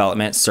personal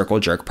development circle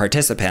jerk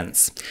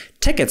participants.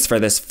 Tickets for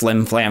this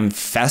flim-flam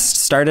fest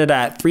started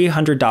at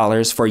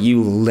 $300 for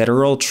you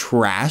literal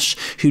trash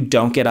who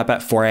don't get up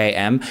at 4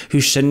 a.m.,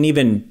 who shouldn't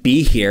even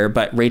be here,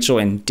 but Rachel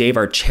and Dave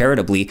are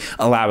charitably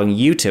allowing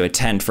you to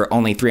attend for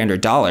only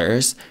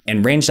 $300,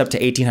 and ranged up to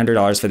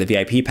 $1,800 for the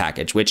VIP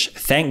package, which,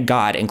 thank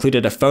God,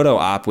 included a photo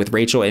op with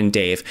Rachel and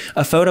Dave,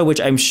 a photo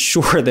which I'm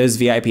sure those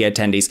VIP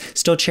attendees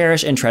still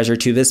cherish and treasure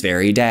to this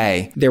very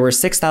day. There were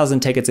 6,000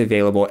 tickets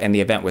available, and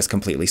the event was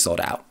completely sold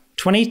out.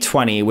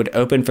 2020 would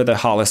open for the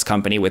Hollis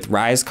Company with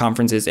Rise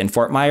conferences in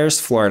Fort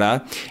Myers,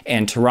 Florida,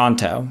 and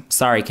Toronto,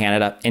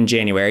 Canada, in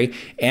January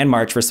and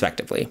March,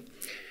 respectively.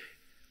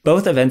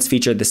 Both events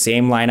featured the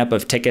same lineup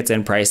of tickets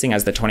and pricing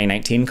as the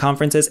 2019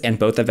 conferences, and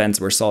both events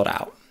were sold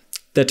out.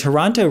 The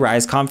Toronto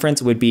Rise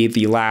conference would be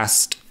the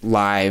last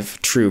live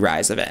true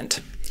Rise event.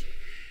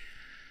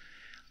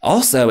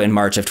 Also in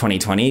March of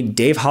 2020,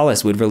 Dave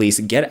Hollis would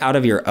release Get Out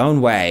of Your Own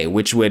Way,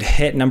 which would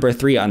hit number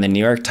 3 on the New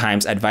York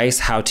Times Advice,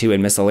 How To,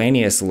 and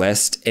Miscellaneous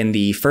list in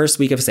the first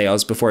week of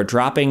sales before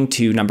dropping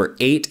to number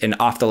 8 and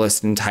off the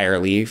list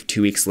entirely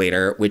 2 weeks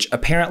later, which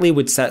apparently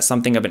would set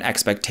something of an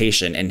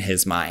expectation in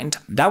his mind.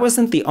 That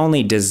wasn't the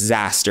only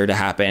disaster to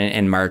happen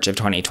in March of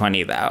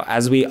 2020, though.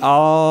 As we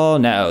all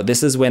know,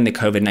 this is when the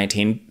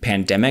COVID-19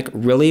 pandemic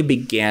really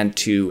began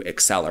to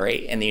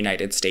accelerate in the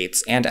United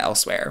States and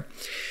elsewhere.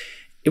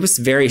 It was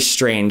very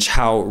strange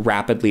how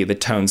rapidly the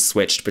tone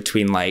switched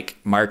between like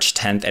March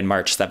 10th and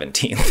March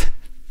 17th.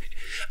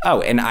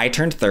 Oh, and I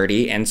turned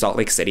 30 and Salt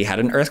Lake City had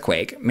an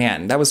earthquake.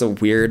 Man, that was a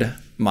weird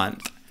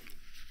month.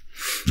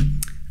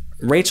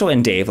 Rachel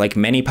and Dave, like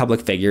many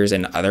public figures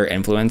and other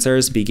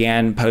influencers,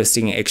 began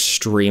posting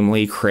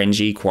extremely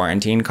cringy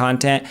quarantine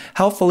content,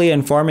 helpfully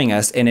informing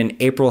us in an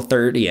April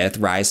 30th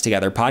Rise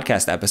Together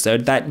podcast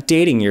episode that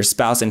dating your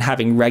spouse and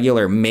having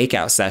regular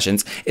makeout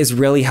sessions is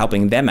really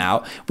helping them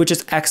out, which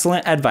is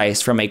excellent advice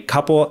from a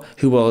couple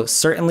who will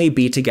certainly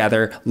be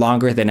together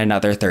longer than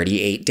another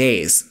 38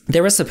 days.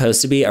 There was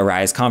supposed to be a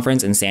Rise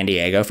conference in San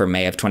Diego for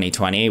May of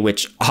 2020,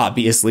 which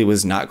obviously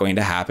was not going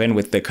to happen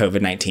with the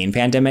COVID-19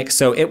 pandemic,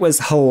 so it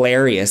was hilariously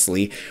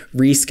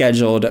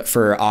rescheduled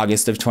for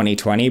August of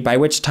 2020, by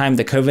which time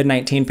the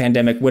COVID-19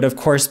 pandemic would of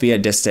course be a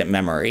distant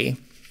memory.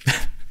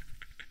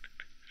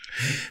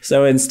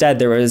 So instead,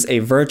 there was a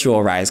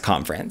virtual Rise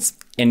conference.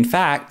 In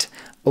fact,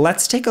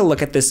 let's take a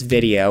look at this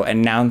video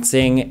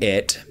announcing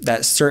it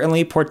that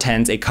certainly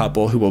portends a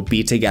couple who will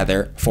be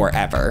together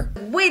forever.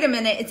 Wait a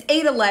minute, it's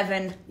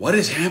 8:11. What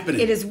is happening?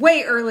 It is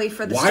way early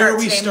for the Why start are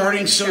we today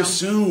starting so show.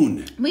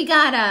 soon?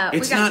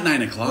 It's not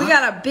 9 o'clock. We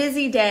got a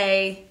busy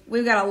day.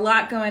 We've got a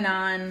lot going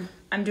on.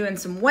 I'm doing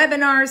some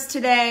webinars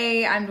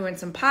today. I'm doing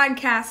some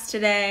podcasts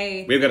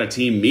today. We've got a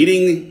team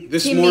meeting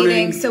this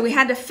morning. So we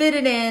had to fit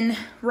it in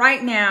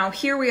right now.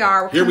 Here we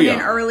are. We're Here coming we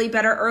in are. early,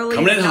 better early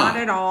Coming than in not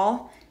hot. at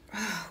all.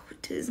 Oh,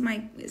 is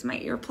my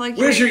earplug?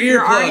 Where's your You're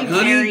earplug, already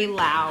honey? very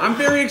loud. I'm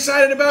very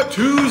excited about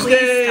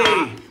Tuesday.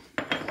 Stop.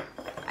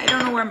 I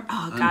don't know where I'm...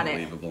 Oh, got it.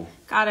 Unbelievable.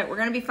 Got it. We're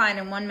going to be fine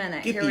in 1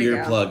 minute. Get Here the we go.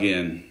 earplug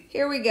in.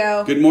 Here we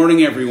go. Good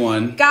morning,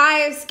 everyone.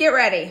 Guys, get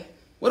ready.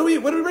 What are we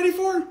ready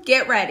for?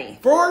 Get ready.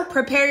 For?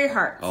 Prepare your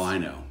hearts. Oh, I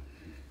know.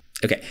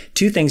 Okay,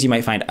 2 things you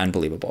might find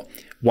unbelievable.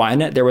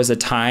 1, there was a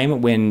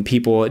time when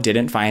people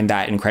didn't find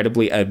that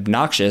incredibly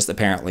obnoxious,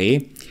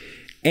 apparently,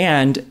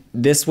 and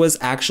this was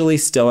actually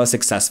still a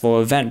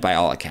successful event by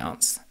all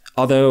accounts,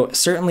 although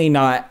certainly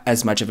not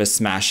as much of a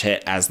smash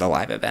hit as the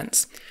live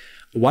events.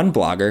 One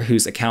blogger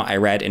whose account I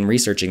read in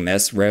researching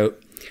this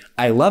wrote,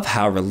 "I love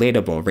how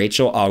relatable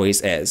Rachel always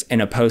is,"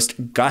 in a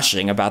post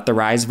gushing about the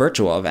Rise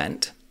virtual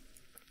event.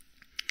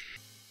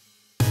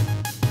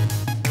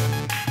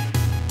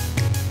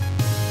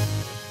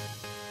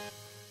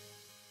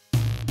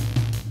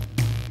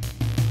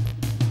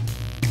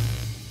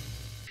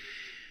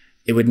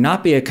 It would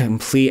not be a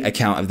complete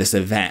account of this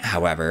event,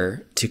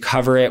 however, to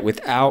cover it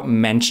without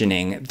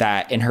mentioning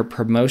that in her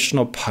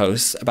promotional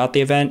posts about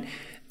the event,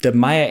 the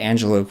Maya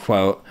Angelou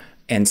quote,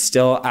 "And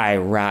still I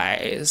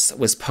rise,"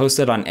 was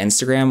posted on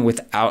Instagram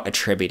without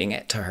attributing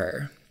it to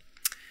her.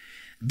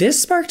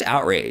 This sparked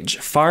outrage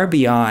far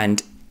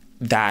beyond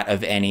that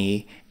of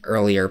any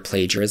earlier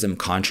plagiarism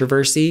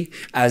controversy,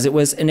 as it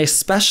was an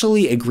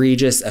especially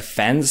egregious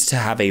offense to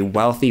have a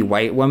wealthy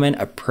white woman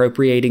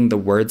appropriating the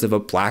words of a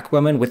black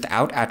woman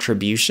without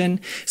attribution,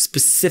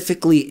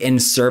 specifically in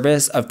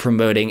service of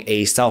promoting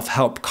a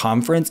self-help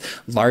conference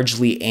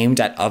largely aimed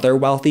at other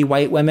wealthy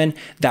white women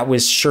that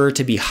was sure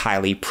to be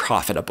highly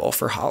profitable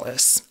for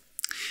Hollis.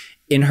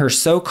 In her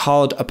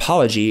so-called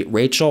apology,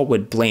 Rachel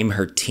would blame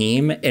her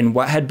team in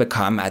what had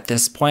become, at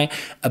this point,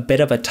 a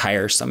bit of a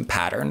tiresome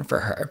pattern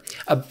for her.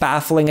 A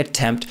baffling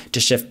attempt to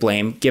shift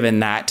blame, given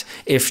that,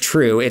 if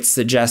true, it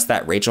suggests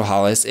that Rachel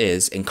Hollis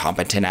is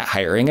incompetent at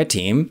hiring a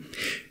team,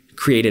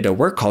 created a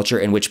work culture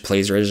in which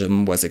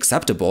plagiarism was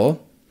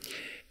acceptable,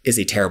 is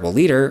a terrible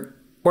leader,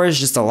 or is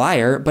just a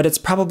liar, but it's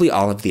probably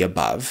all of the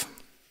above.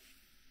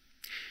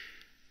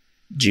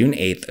 June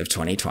 8th of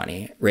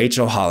 2020,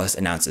 Rachel Hollis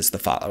announces the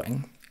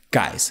following.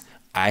 Guys,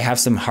 I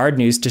have some hard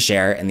news to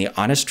share, and the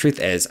honest truth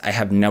is I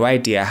have no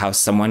idea how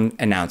someone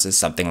announces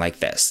something like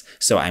this,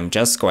 so I'm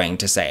just going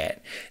to say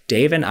it.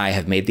 Dave and I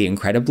have made the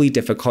incredibly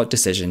difficult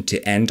decision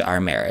to end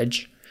our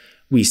marriage.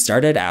 We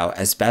started out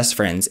as best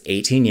friends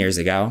 18 years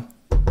ago.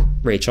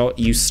 Rachel,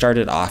 you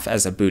started off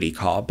as a booty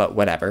call, but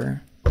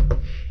whatever.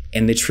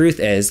 And the truth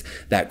is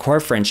that core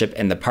friendship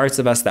and the parts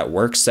of us that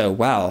work so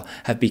well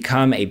have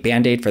become a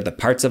band-aid for the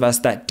parts of us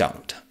that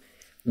don't.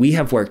 We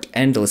have worked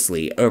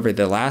endlessly over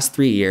the last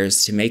 3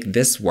 years to make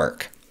this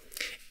work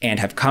and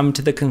have come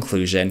to the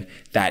conclusion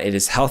that it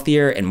is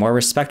healthier and more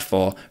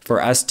respectful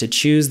for us to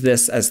choose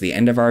this as the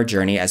end of our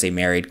journey as a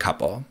married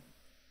couple.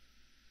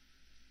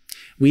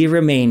 We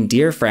remain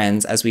dear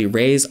friends as we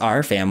raise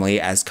our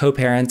family as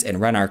co-parents and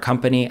run our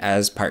company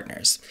as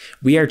partners.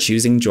 We are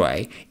choosing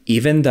joy,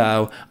 even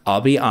though,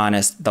 I'll be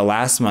honest, the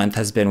last month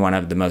has been one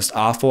of the most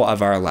awful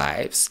of our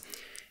lives.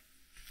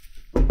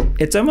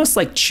 It's almost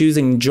like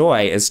choosing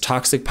joy is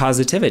toxic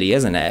positivity,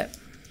 isn't it?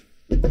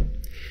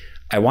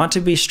 I want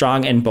to be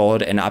strong and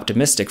bold and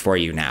optimistic for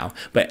you now,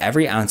 but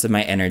every ounce of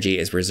my energy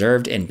is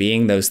reserved in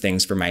being those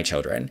things for my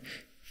children.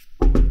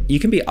 You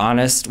can be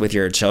honest with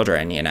your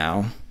children, you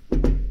know.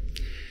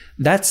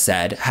 That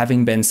said,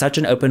 having been such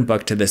an open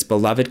book to this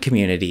beloved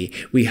community,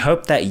 we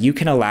hope that you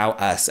can allow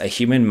us a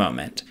human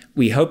moment.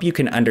 We hope you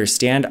can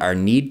understand our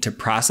need to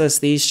process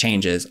these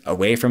changes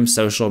away from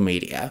social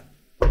media.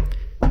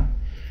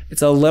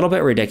 It's a little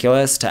bit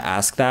ridiculous to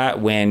ask that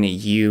when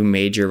you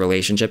made your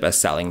relationship a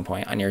selling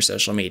point on your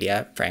social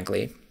media,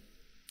 frankly.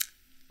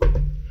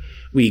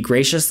 We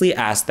graciously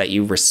ask that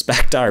you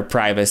respect our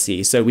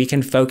privacy so we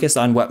can focus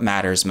on what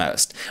matters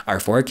most, our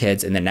 4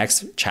 kids in the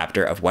next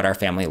chapter of what our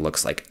family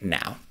looks like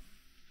now.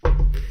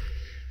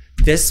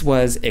 This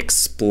was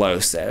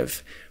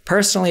explosive.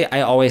 Personally,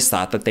 I always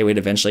thought that they would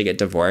eventually get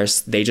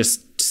divorced. They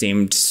just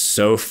seemed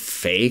so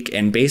fake,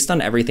 and based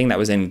on everything that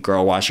was in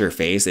Girl Wash Your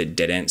Face, it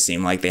didn't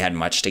seem like they had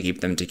much to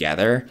keep them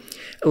together.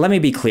 Let me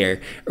be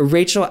clear,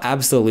 Rachel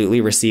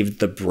absolutely received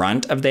the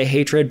brunt of the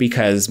hatred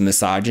because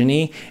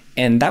misogyny,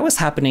 and that was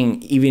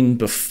happening even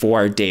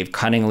before Dave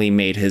cunningly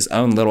made his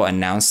own little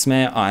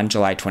announcement on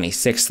July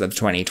 26th of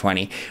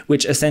 2020,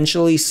 which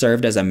essentially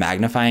served as a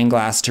magnifying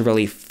glass to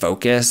really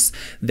focus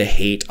the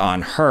hate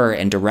on her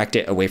and direct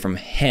it away from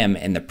him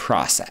in the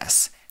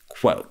process.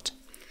 Quote,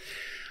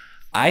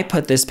 I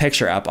put this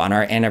picture up on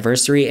our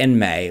anniversary in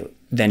May,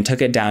 then took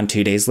it down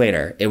 2 days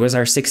later. It was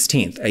our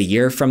 16th, a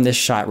year from this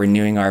shot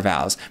renewing our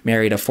vows,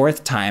 married a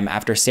 4th time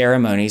after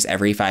ceremonies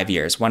every 5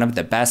 years, one of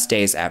the best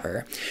days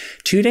ever.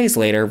 2 days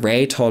later,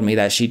 Ray told me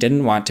that she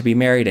didn't want to be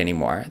married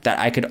anymore, that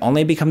I could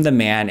only become the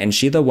man and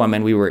she the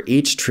woman we were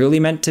each truly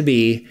meant to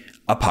be,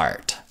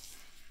 apart.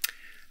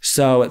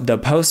 So the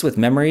post with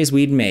memories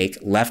we'd make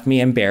left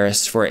me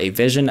embarrassed for a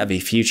vision of a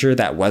future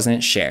that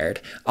wasn't shared.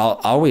 I'll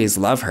always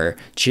love her,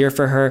 cheer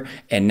for her,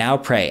 and now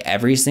pray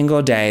every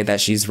single day that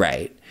she's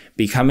right,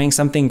 becoming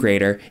something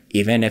greater,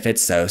 even if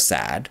it's so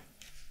sad.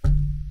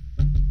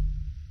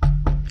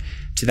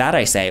 To that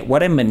I say,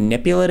 what a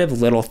manipulative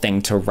little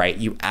thing to write,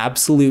 you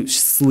absolute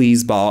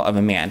sleazeball of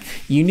a man.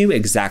 You knew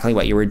exactly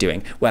what you were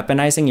doing,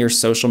 weaponizing your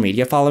social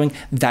media following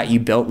that you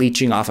built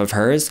leeching off of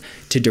hers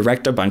to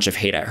direct a bunch of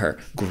hate at her.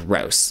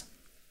 Gross.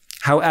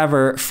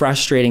 However,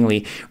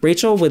 frustratingly,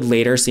 Rachel would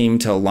later seem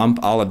to lump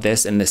all of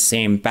this in the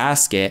same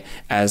basket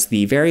as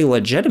the very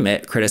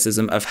legitimate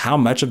criticism of how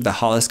much of the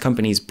Hollis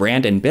Company's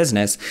brand and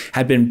business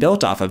had been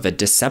built off of a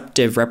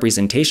deceptive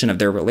representation of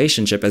their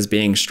relationship as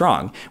being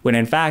strong, when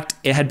in fact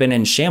it had been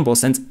in shambles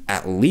since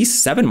at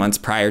least 7 months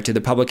prior to the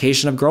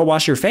publication of Girl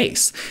Wash Your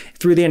Face,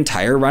 through the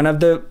entire run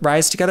of the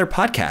Rise Together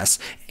podcast,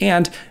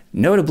 and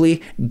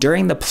notably,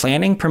 during the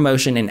planning,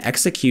 promotion, and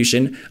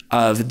execution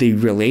of the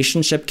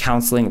Relationship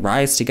Counseling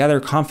Rise Together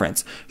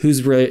conference,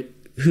 whose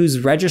whose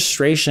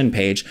registration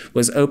page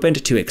was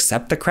opened to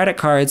accept the credit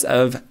cards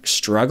of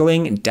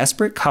struggling,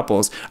 desperate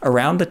couples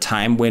around the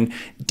time when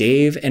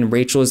Dave and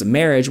Rachel's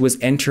marriage was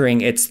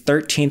entering its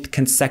 13th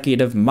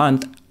consecutive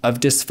month of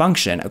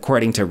dysfunction,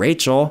 according to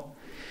Rachel.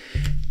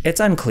 It's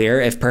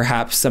unclear if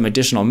perhaps some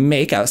additional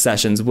makeout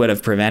sessions would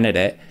have prevented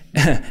it.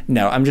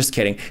 No, I'm just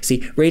kidding.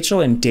 See, Rachel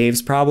and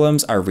Dave's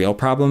problems are real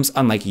problems,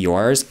 unlike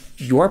yours.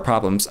 Your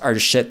problems are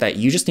shit that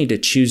you just need to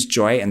choose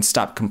joy and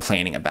stop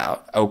complaining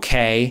about,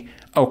 okay?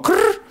 Oh,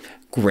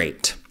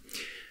 great.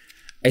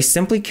 I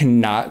simply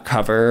cannot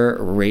cover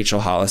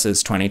Rachel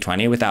Hollis's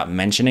 2020 without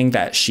mentioning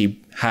that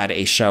she had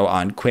a show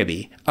on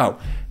Quibi. Oh,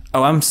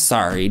 I'm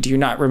sorry. Do you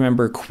not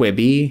remember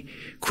Quibi?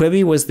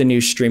 Quibi was the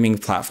new streaming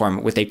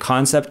platform with a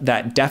concept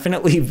that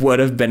definitely would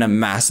have been a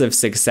massive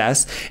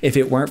success if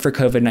it weren't for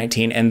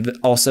COVID-19, and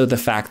also the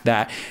fact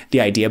that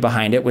the idea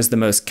behind it was the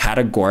most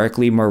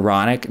categorically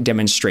moronic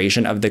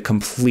demonstration of the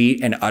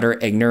complete and utter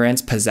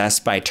ignorance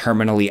possessed by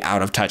terminally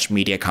out-of-touch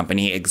media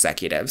company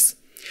executives.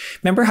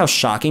 Remember how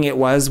shocking it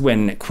was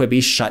when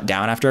Quibi shut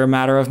down after a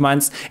matter of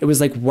months? It was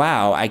like,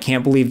 wow, I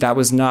can't believe that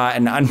was not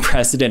an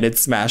unprecedented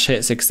smash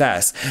hit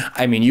success.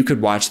 I mean, you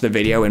could watch the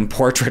video in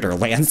portrait or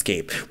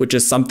landscape, which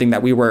is something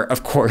that we were,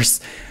 of course,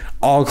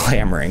 all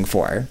clamoring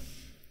for.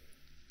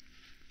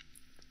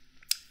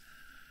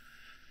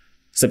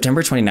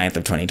 September 29th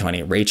of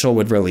 2020, Rachel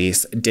would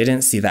release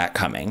Didn't See That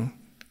Coming,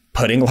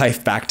 Putting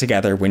Life Back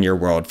Together When Your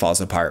World Falls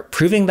Apart,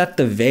 proving that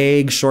the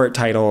vague short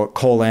title,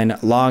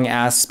 long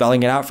ass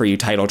spelling it out for you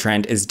title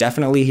trend is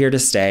definitely here to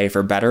stay,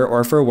 for better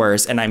or for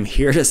worse, and I'm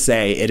here to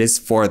say it is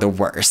for the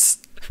worse.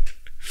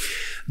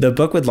 The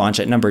book would launch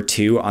at number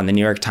 2 on the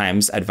New York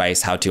Times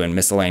Advice, How to, and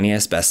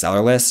Miscellaneous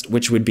bestseller list,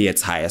 which would be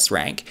its highest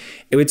rank.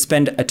 It would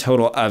spend a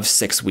total of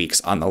 6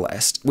 weeks on the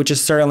list, which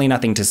is certainly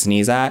nothing to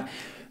sneeze at,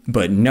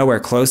 but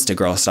nowhere close to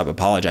Girl Stop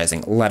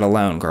Apologizing, let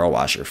alone Girl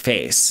Wash Your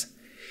Face.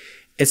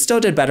 It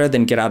still did better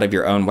than Get Out of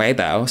Your Own Way,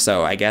 though,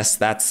 so I guess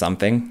that's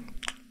something.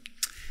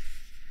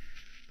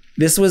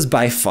 This was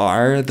by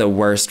far the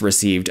worst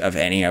received of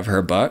any of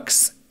her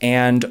books,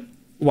 and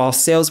while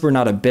sales were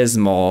not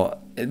abysmal,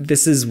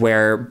 this is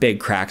where big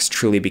cracks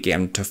truly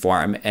began to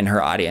form in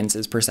her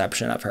audience's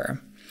perception of her.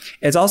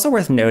 It's also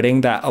worth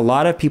noting that a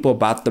lot of people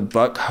bought the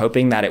book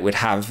hoping that it would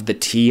have the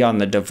tea on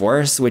the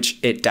divorce, which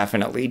it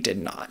definitely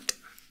did not.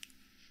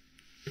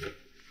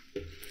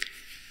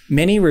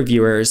 Many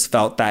reviewers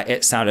felt that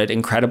it sounded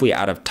incredibly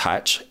out of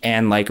touch,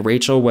 and like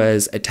Rachel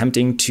was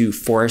attempting to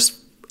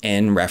force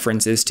in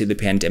references to the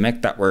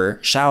pandemic that were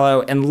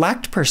shallow and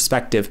lacked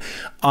perspective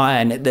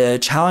on the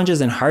challenges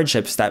and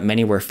hardships that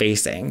many were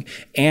facing,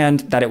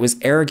 and that it was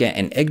arrogant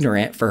and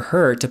ignorant for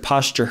her to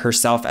posture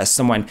herself as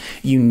someone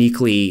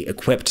uniquely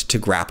equipped to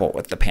grapple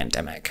with the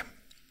pandemic.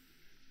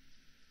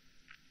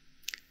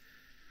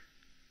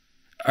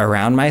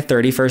 Around my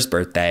 31st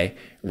birthday,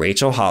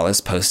 Rachel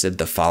Hollis posted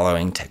the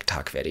following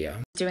TikTok video.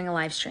 Doing a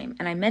live stream,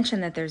 and I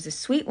mentioned that there's a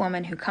sweet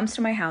woman who comes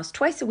to my house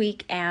twice a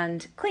week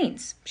and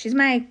cleans. She's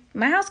my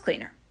house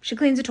cleaner. She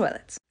cleans the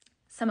toilets.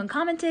 Someone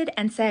commented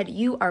and said,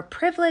 "You are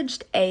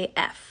privileged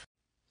AF."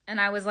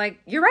 And I was like,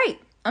 you're right.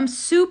 I'm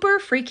super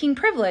freaking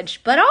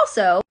privileged, but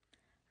also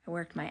I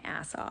worked my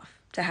ass off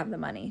to have the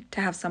money to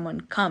have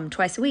someone come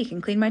twice a week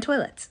and clean my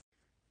toilets.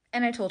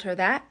 And I told her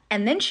that,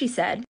 and then she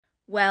said,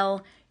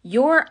 "Well,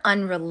 you're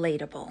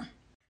unrelatable."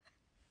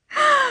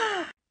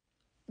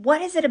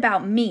 What is it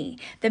about me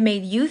that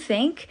made you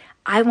think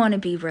I want to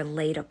be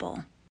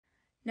relatable?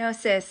 No,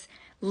 sis,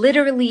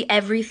 literally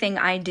everything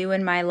I do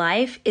in my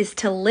life is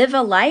to live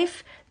a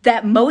life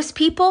that most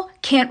people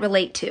can't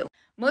relate to.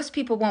 Most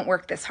people won't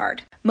work this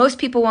hard. Most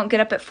people won't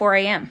get up at 4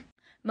 a.m.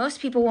 Most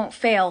people won't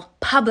fail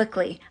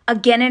publicly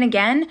again and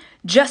again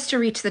just to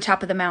reach the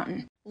top of the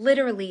mountain.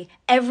 Literally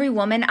every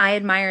woman I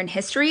admire in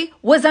history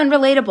was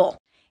unrelatable.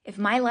 If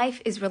my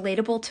life is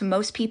relatable to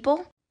most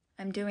people,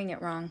 I'm doing it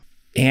wrong.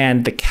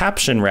 And the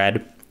caption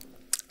read,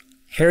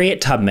 Harriet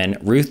Tubman,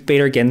 Ruth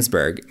Bader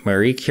Ginsburg,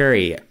 Marie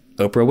Curie,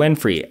 Oprah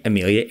Winfrey,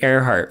 Amelia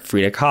Earhart,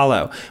 Frida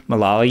Kahlo,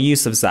 Malala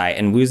Yousafzai,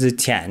 and Wu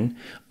Zetian,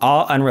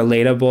 all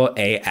unrelatable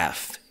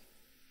AF.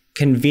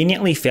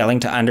 Conveniently failing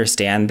to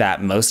understand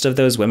that most of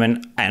those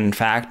women, in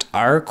fact,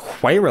 are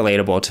quite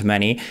relatable to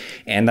many,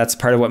 and that's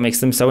part of what makes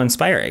them so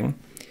inspiring.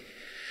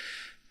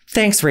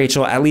 Thanks,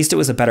 Rachel. At least it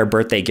was a better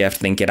birthday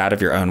gift than Get Out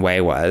of Your Own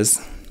Way was.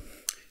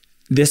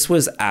 This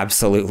was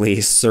absolutely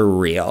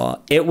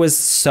surreal. It was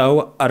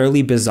so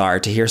utterly bizarre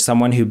to hear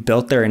someone who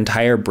built their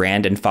entire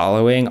brand and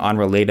following on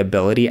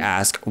relatability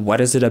ask, what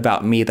is it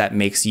about me that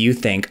makes you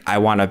think I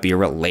want to be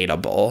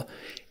relatable?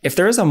 If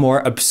there is a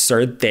more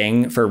absurd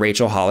thing for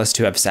Rachel Hollis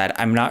to have said,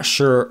 I'm not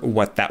sure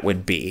what that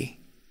would be.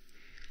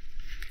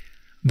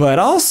 But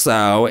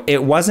also,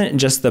 it wasn't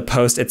just the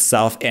post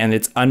itself and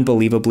its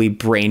unbelievably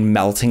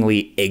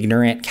brain-meltingly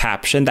ignorant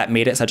caption that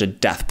made it such a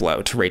death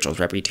blow to Rachel's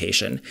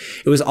reputation.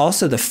 It was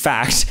also the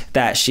fact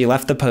that she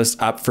left the post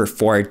up for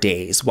 4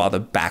 days while the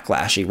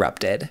backlash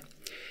erupted.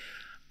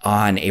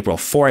 On April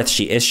 4th,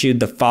 she issued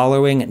the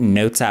following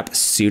Notes app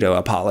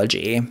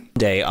pseudo-apology.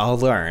 Someday I'll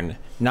learn.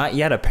 Not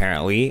yet,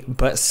 apparently,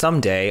 but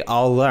someday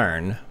I'll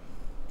learn.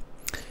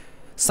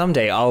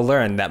 Someday I'll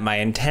learn that my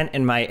intent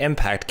and my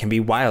impact can be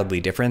wildly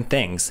different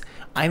things.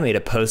 I made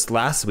a post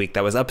last week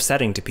that was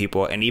upsetting to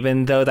people, and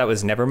even though that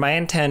was never my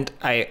intent,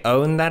 I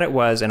own that it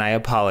was and I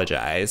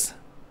apologize.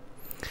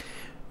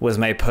 Was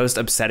my post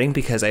upsetting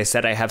because I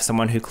said I have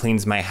someone who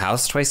cleans my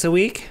house twice a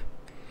week?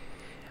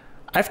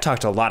 I've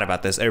talked a lot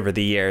about this over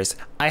the years.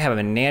 I have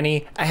a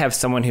nanny, I have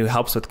someone who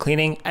helps with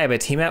cleaning, I have a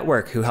team at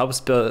work who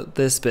helps build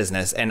this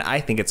business, and I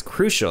think it's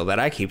crucial that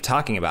I keep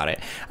talking about it.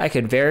 I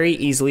could very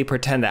easily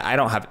pretend that I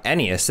don't have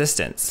any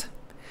assistants.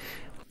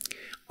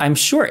 I'm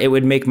sure it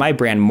would make my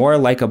brand more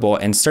likable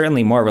and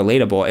certainly more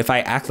relatable if I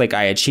act like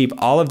I achieve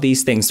all of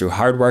these things through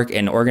hard work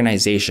and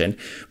organization,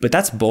 but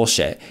that's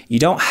bullshit. You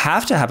don't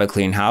have to have a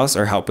clean house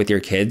or help with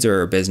your kids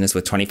or a business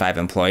with 25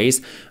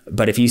 employees,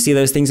 but if you see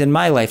those things in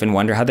my life and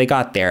wonder how they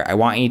got there, I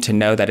want you to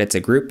know that it's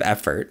a group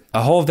effort,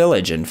 a whole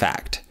village, in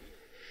fact.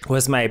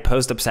 Was my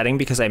post upsetting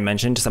because I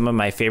mentioned some of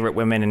my favorite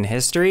women in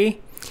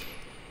history?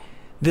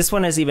 This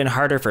one is even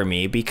harder for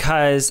me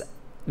because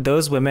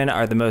those women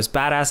are the most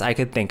badass I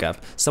could think of.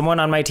 Someone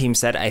on my team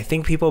said, I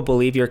think people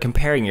believe you're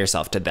comparing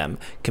yourself to them.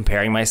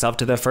 Comparing myself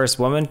to the first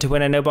woman to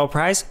win a Nobel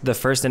Prize, the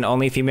first and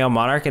only female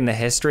monarch in the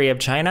history of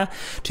China,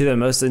 to the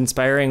most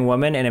inspiring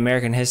woman in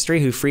American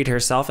history who freed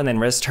herself and then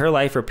risked her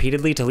life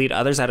repeatedly to lead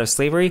others out of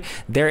slavery,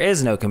 there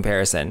is no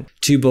comparison.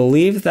 To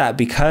believe that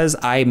because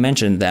I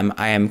mentioned them,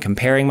 I am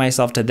comparing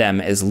myself to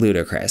them is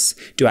ludicrous.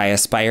 Do I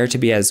aspire to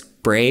be as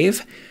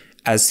brave,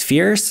 as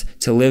fierce,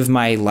 to live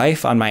my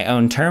life on my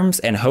own terms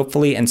and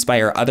hopefully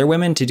inspire other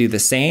women to do the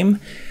same?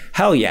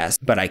 Hell yes,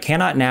 but I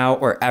cannot now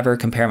or ever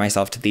compare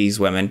myself to these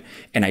women,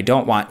 and I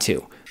don't want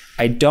to.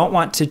 I don't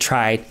want to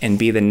try and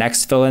be the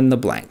next fill in the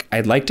blank.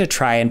 I'd like to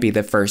try and be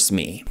the first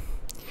me.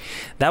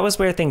 That was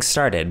where things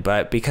started,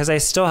 but because I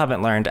still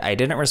haven't learned, I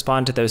didn't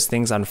respond to those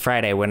things on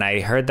Friday when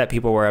I heard that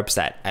people were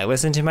upset. I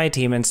listened to my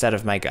team instead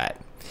of my gut.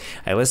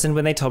 I listened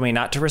when they told me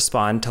not to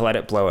respond, to let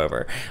it blow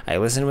over. I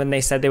listened when they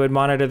said they would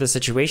monitor the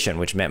situation,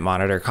 which meant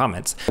monitor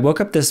comments. I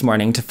woke up this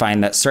morning to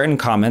find that certain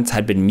comments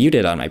had been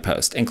muted on my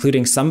post,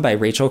 including some by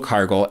Rachel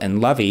Cargill and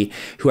Lovey,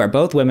 who are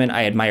both women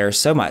I admire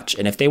so much,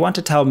 and if they want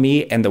to tell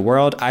me and the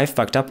world I've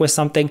fucked up with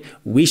something,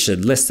 we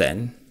should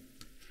listen.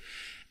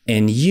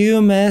 And you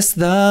miss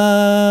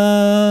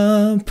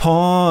the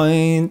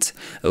point,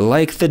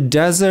 like the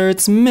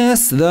deserts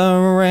miss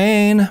the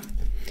rain.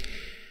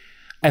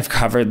 I've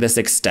covered this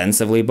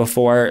extensively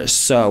before,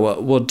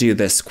 so we'll do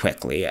this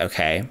quickly,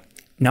 okay?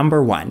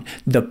 Number 1,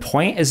 the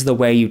point is the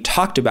way you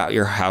talked about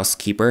your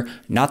housekeeper,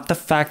 not the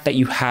fact that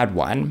you had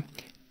one.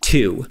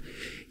 2,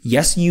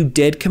 yes, you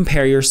did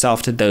compare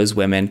yourself to those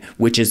women,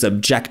 which is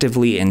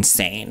objectively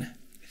insane.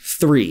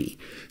 3,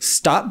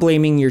 stop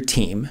blaming your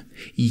team.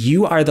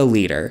 You are the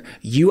leader.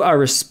 You are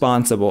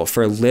responsible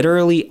for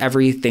literally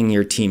everything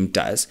your team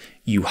does.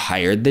 You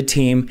hired the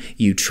team,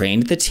 you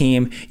trained the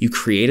team, you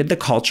created the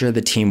culture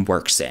the team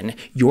works in.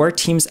 Your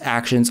team's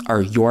actions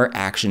are your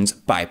actions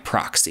by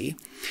proxy.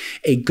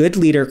 A good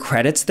leader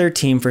credits their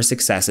team for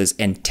successes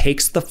and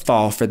takes the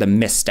fall for the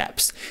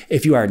missteps.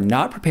 If you are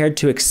not prepared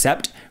to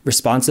accept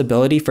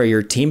responsibility for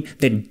your team,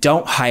 then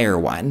don't hire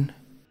one.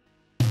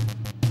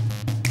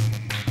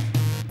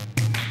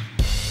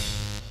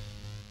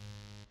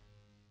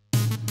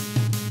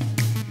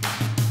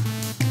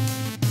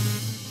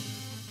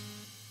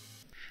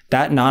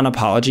 That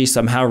non-apology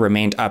somehow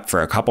remained up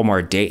for a couple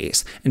more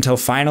days, until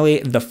finally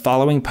the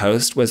following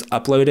post was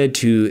uploaded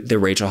to the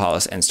Rachel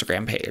Hollis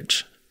Instagram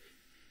page.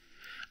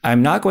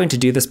 I'm not going to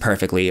do this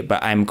perfectly,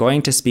 but I'm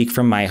going to speak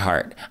from my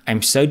heart.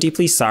 I'm so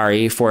deeply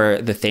sorry for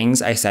the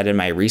things I said in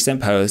my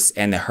recent posts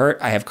and the hurt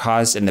I have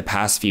caused in the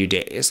past few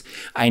days.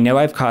 I know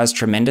I've caused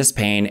tremendous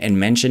pain in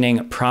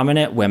mentioning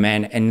prominent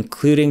women,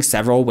 including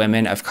several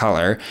women of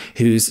color,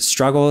 whose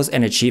struggles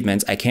and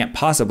achievements I can't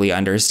possibly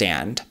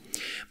understand.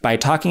 By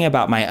talking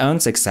about my own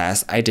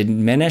success, I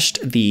diminished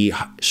the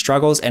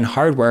struggles and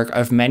hard work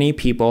of many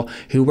people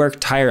who work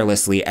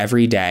tirelessly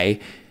every day,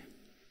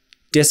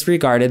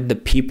 disregarded the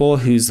people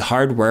whose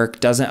hard work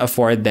doesn't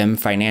afford them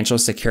financial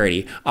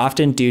security,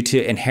 often due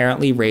to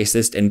inherently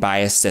racist and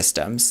biased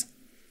systems.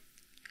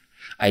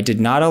 I did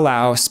not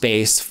allow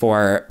space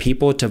for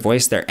people to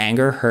voice their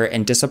anger, hurt,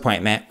 and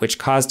disappointment, which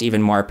caused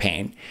even more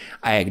pain.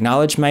 I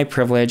acknowledge my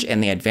privilege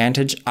and the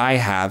advantage I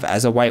have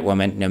as a white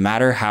woman, no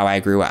matter how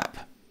I grew up.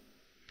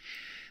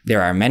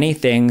 There are many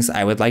things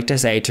I would like to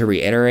say to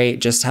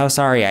reiterate just how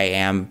sorry I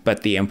am,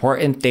 but the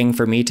important thing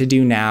for me to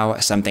do now,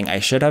 something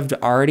I should have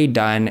already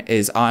done,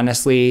 is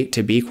honestly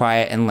to be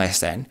quiet and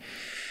listen.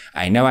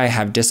 I know I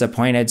have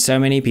disappointed so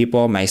many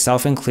people,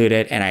 myself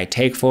included, and I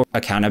take full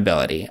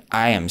accountability.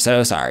 I am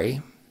so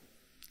sorry.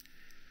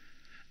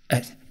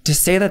 To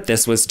say that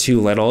this was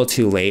too little,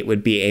 too late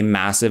would be a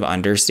massive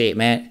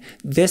understatement.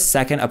 This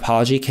second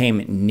apology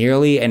came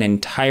nearly an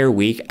entire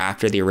week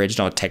after the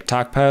original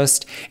TikTok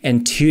post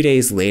and 2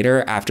 days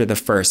later after the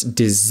first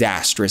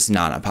disastrous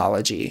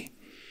non-apology.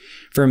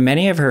 For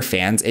many of her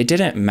fans, it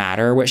didn't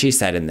matter what she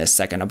said in this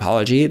second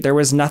apology. There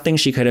was nothing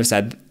she could have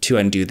said to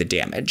undo the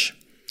damage.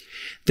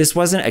 This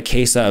wasn't a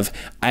case of,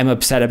 I'm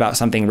upset about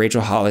something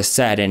Rachel Hollis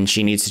said and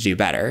she needs to do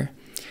better.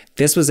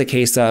 This was a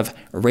case of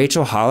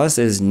Rachel Hollis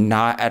is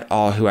not at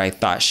all who I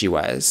thought she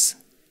was.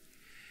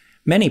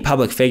 Many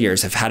public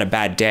figures have had a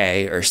bad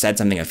day or said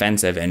something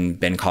offensive and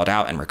been called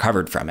out and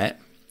recovered from it.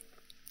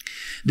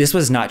 This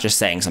was not just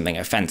saying something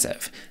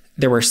offensive.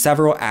 There were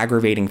several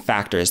aggravating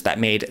factors that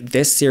made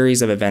this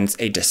series of events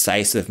a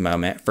decisive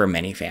moment for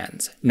many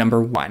fans.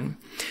 Number one,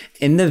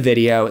 in the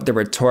video, the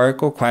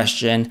rhetorical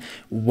question,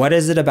 what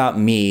is it about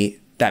me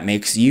that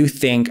makes you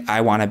think I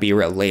want to be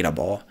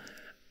relatable?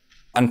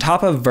 On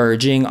top of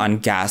verging on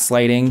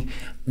gaslighting,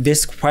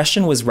 this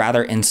question was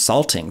rather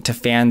insulting to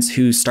fans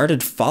who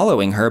started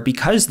following her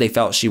because they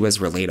felt she was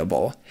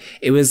relatable.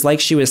 It was like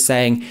she was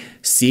saying,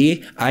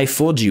 see, I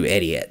fooled you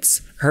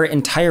idiots. Her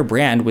entire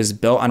brand was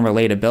built on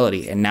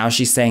relatability, and now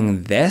she's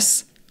saying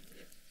this?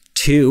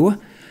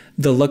 2,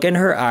 the look in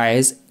her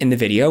eyes in the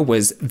video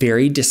was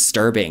very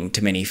disturbing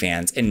to many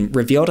fans and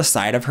revealed a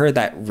side of her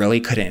that really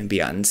couldn't be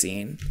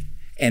unseen.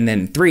 And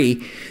then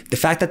 3, the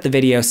fact that the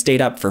video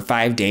stayed up for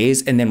 5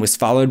 days and then was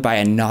followed by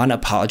a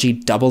non-apology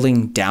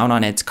doubling down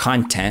on its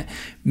content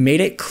made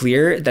it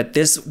clear that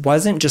this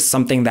wasn't just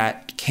something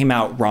that came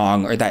out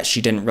wrong or that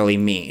she didn't really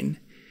mean.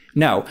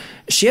 No,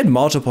 she had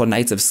multiple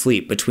nights of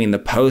sleep between the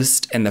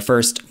post and the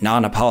first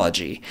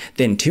non-apology,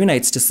 then 2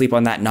 nights to sleep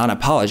on that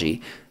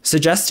non-apology,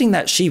 suggesting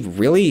that she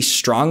really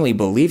strongly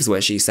believes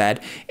what she said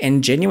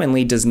and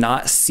genuinely does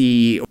not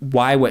see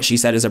why what she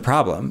said is a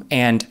problem.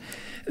 And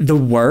the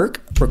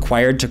work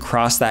required to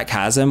cross that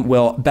chasm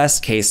will,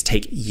 best case,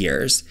 take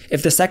years.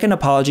 If the second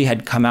apology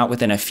had come out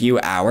within a few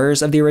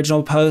hours of the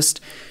original post,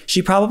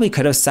 she probably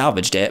could have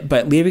salvaged it,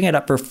 but leaving it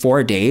up for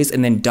 4 days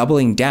and then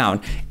doubling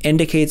down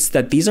indicates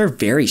that these are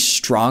very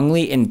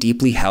strongly and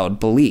deeply held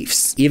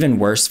beliefs. Even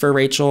worse for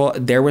Rachel,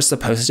 there was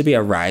supposed to be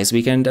a Rise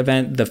Weekend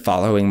event the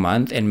following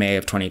month in May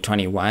of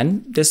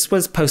 2021. This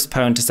was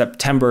postponed to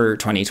September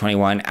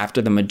 2021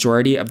 after the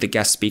majority of the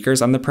guest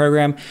speakers on the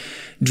program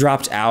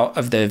dropped out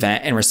of the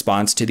event in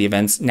response to the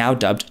event's now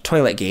dubbed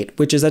Toiletgate,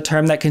 which is a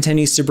term that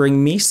continues to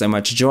bring me so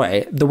much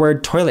joy. The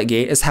word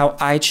Toiletgate is how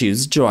I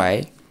choose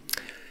joy.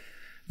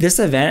 This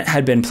event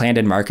had been planned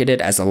and marketed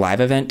as a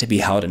live event to be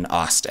held in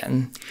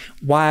Austin.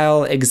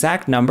 While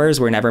exact numbers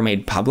were never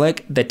made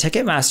public, the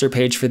Ticketmaster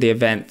page for the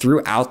event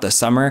throughout the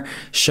summer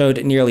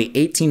showed nearly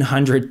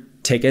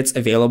 1,800 tickets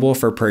available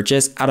for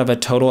purchase out of a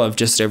total of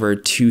just over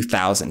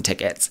 2,000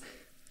 tickets.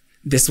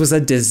 This was a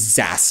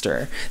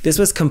disaster. This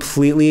was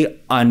completely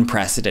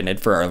unprecedented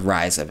for a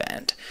Rise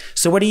event.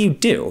 So what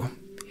do?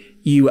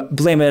 You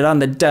blame it on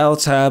the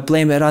Delta,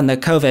 blame it on the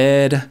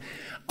COVID.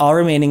 All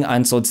remaining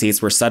unsold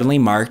seats were suddenly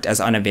marked as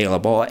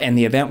unavailable, and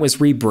the event was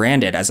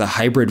rebranded as a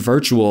hybrid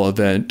virtual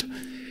event.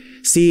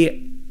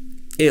 See,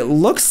 it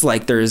looks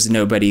like there's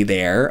nobody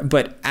there,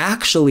 but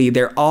actually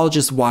they're all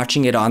just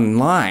watching it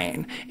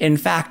online. In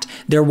fact,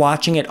 they're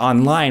watching it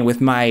online with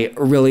my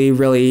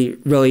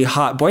really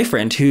hot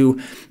boyfriend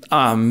who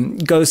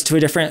goes to a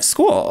different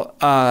school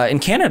in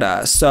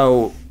Canada.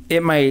 So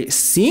it might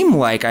seem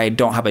like I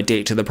don't have a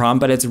date to the prom,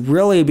 but it's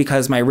really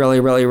because my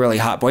really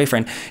hot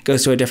boyfriend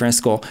goes to a different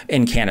school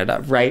in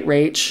Canada. Right,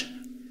 Rach?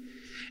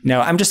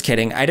 No, I'm just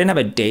kidding. I didn't have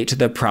a date to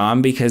the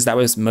prom because that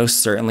was most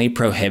certainly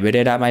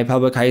prohibited at my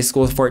public high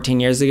school 14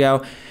 years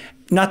ago.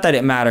 Not that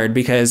it mattered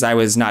because I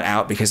was not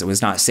out because it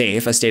was not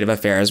safe, a state of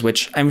affairs,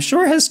 which I'm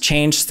sure has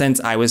changed since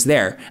I was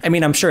there. I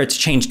mean, I'm sure it's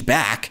changed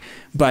back,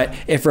 but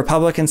if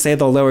Republicans say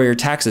they'll lower your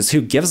taxes,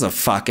 who gives a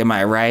fuck, am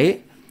I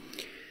right?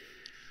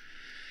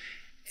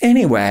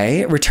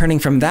 Anyway, returning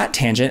from that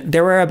tangent,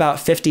 there were about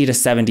 50 to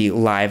 70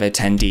 live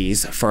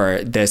attendees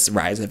for this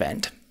Rise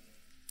event.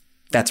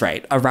 That's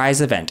right, a Rise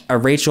event, a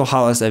Rachel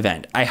Hollis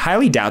event. I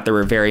highly doubt there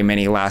were very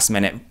many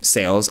last-minute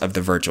sales of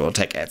the virtual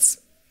tickets.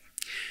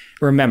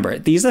 Remember,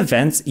 these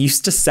events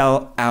used to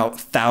sell out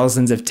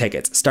thousands of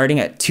tickets, starting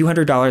at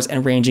 $200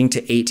 and ranging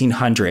to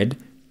 $1,800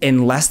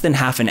 in less than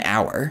half an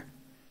hour.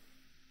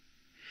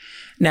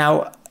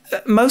 Now,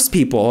 most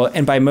people,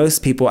 and by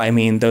most people I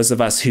mean those of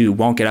us who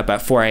won't get up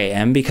at 4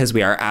 a.m. because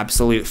we are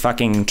absolute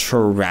fucking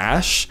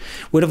trash,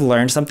 would have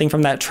learned something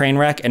from that train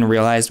wreck and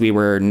realized we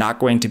were not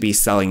going to be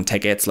selling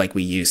tickets like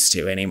we used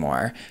to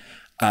anymore.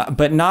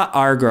 But not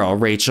our girl,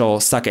 Rachel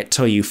Suck It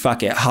Till You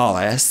Fuck It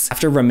Hollis.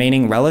 After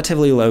remaining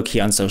relatively low-key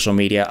on social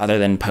media other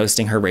than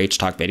posting her Rach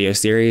Talk video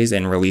series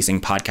and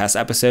releasing podcast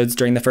episodes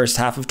during the first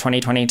half of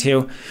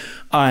 2022,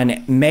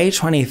 on May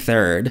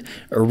 23rd,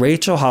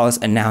 Rachel Hollis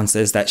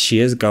announces that she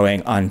is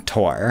going on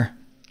tour.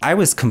 I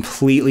was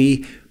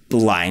completely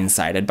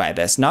blindsided by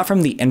this, not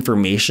from the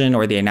information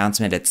or the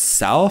announcement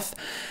itself,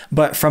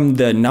 but from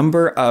the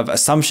number of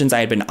assumptions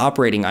I had been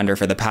operating under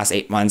for the past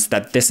 8 months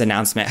that this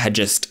announcement had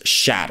just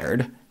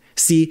shattered.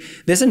 See,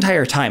 this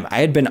entire time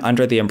I had been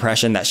under the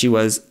impression that she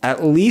was,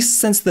 at least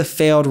since the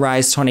failed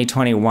Rise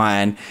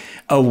 2021,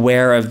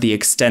 aware of the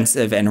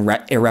extensive and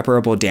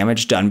irreparable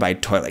damage done by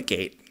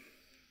Toiletgate.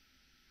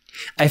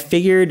 I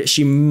figured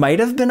she might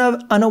have been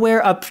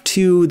unaware up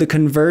to the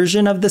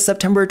conversion of the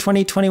September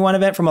 2021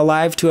 event from a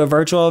live to a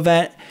virtual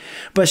event,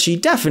 but she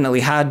definitely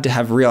had to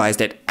have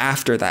realized it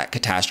after that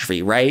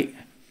catastrophe, right?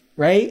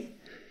 Right?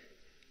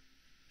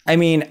 I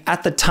mean,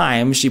 at the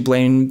time, she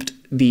blamed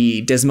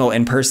the dismal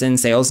in-person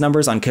sales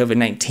numbers on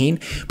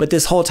COVID-19. But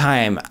this whole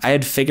time, I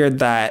had figured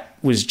that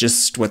was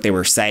just what they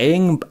were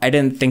saying. I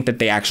didn't think that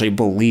they actually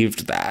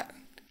believed that.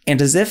 And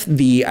as if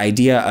the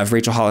idea of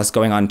Rachel Hollis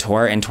going on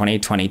tour in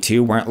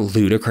 2022 weren't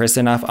ludicrous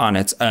enough on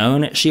its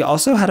own, she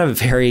also had a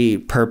very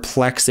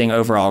perplexing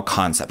overall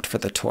concept for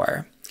the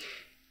tour.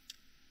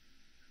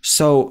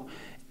 So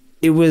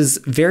it was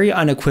very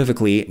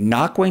unequivocally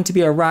not going to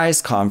be a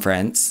Rise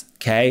conference,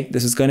 okay?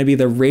 This was going to be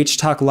the Rach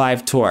Talk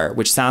Live tour,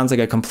 which sounds like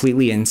a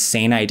completely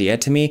insane idea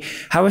to me.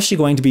 How is she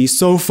going to be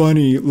so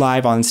funny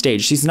live on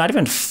stage? She's not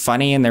even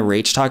funny in the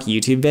Rach Talk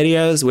YouTube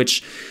videos,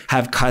 which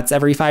have cuts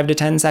every 5 to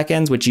 10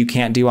 seconds, which you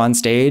can't do on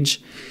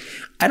stage.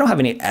 I don't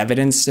have any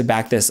evidence to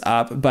back this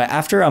up, but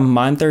after a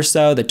month or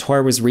so, the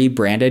tour was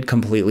rebranded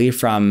completely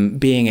from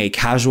being a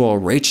casual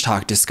Rach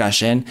Talk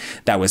discussion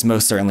that was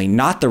most certainly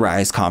not the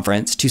Rise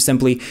conference to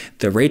simply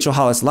the Rachel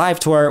Hollis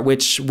Live Tour,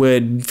 which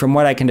would, from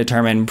what I can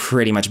determine,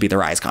 pretty much be the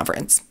Rise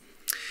conference.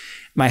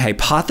 My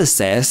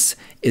hypothesis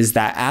is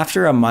that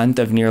after a month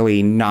of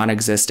nearly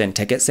non-existent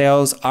ticket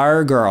sales,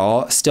 our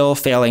girl, still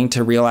failing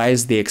to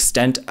realize the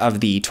extent of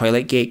the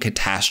Toiletgate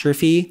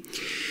catastrophe,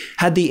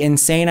 had the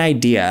insane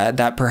idea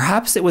that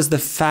perhaps it was the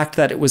fact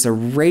that it was a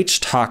Rach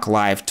Talk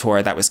Live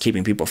tour that was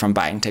keeping people from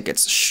buying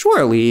tickets.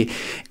 Surely,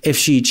 if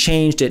she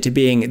changed it to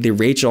being the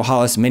Rachel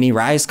Hollis Mini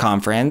Rise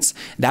Conference,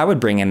 that would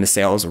bring in the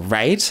sales,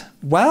 right?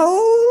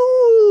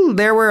 Well,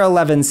 there were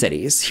 11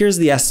 cities. Here's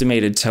the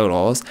estimated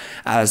totals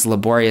as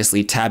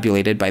laboriously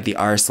tabulated by the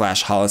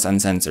r/Hollis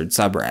Uncensored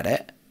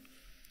subreddit.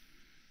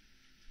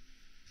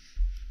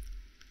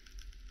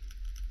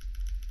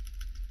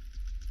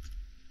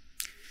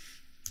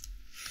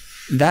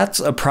 That's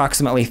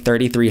approximately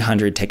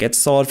 3,300 tickets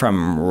sold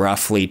from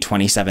roughly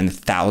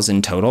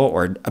 27,000 total,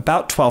 or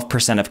about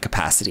 12% of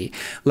capacity.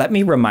 Let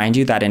me remind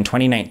you that in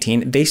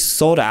 2019, they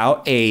sold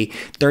out a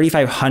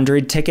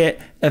 3,500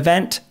 ticket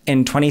event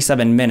in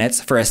 27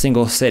 minutes for a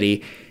single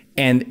city,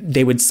 and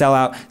they would sell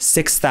out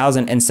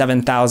 6,000 and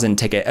 7,000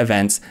 ticket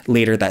events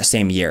later that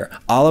same year,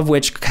 all of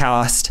which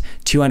cost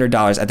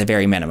 $200 at the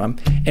very minimum.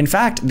 In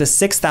fact, the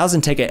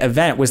 6,000 ticket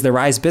event was the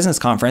Rise Business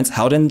Conference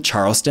held in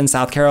Charleston,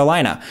 South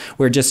Carolina,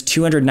 where just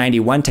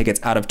 291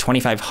 tickets out of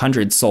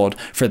 2,500 sold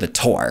for the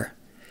tour.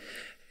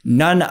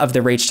 None of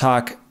the Rach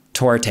Talk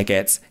tour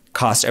tickets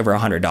cost over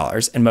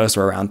 $100, and most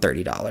were around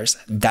 $30.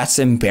 That's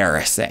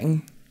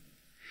embarrassing.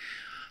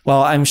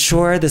 Well, I'm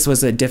sure this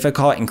was a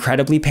difficult,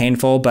 incredibly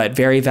painful, but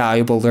very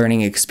valuable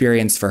learning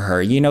experience for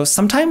her. You know,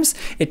 sometimes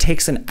it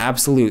takes an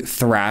absolute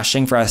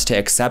thrashing for us to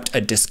accept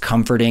a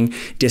discomforting,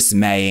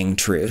 dismaying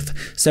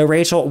truth. So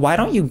Rachel, why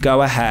don't you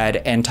go ahead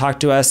and talk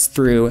to us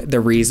through the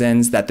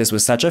reasons that this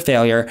was such a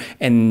failure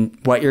and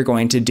what you're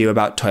going to do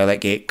about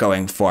Toiletgate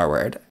going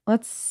forward?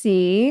 Let's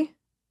see.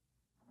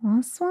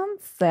 This one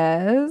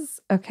says,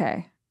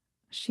 okay,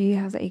 she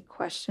has a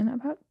question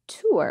about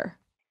tour.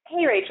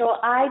 Hey, Rachel,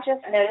 I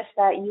just noticed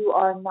that you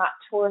are not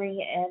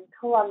touring in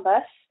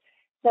Columbus.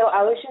 So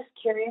I was just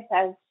curious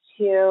as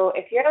to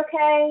if you're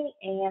okay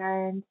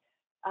and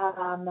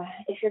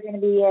if you're going to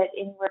be at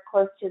anywhere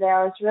close to there.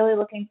 I was really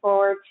looking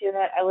forward to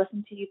it. I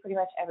listen to you pretty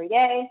much every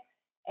day.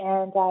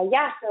 And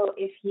so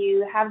if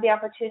you have the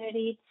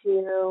opportunity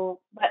to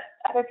let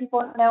other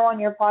people know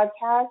on your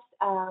podcast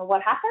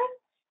what happened,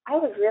 I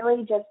would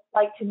really just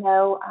like to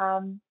know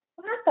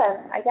what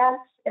happened, I guess.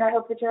 And I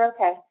hope that you're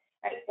okay.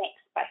 All right,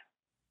 thanks. Bye.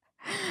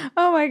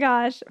 Oh my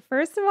gosh.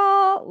 First of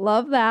all,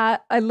 love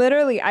that. I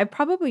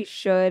probably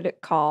should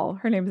call.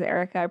 Her name's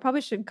Erica. I probably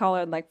should call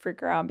her and like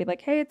freak her out and be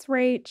like, hey, it's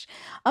Rach.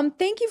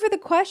 Thank you for the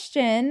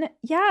question.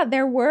 Yeah,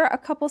 there were a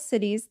couple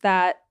cities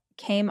that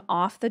came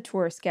off the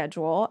tour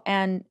schedule,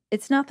 and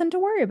it's nothing to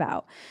worry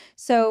about.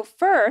 So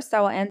first,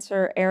 I will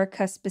answer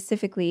Erica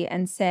specifically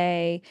and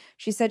say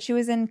she said she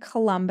was in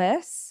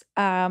Columbus.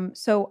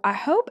 So I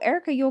hope,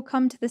 Erica, you'll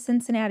come to the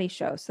Cincinnati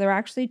show. So there are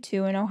actually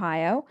 2 in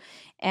Ohio,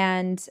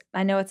 and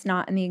I know it's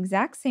not in the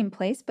exact same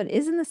place, but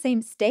is in the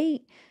same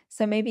state.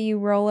 So maybe you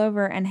roll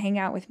over and hang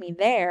out with me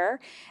there.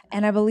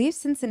 And I believe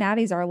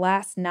Cincinnati's our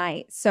last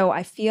night. So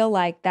I feel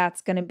like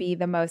that's going to be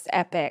the most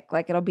epic.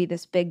 Like it'll be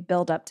this big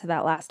build up to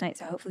that last night.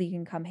 So hopefully you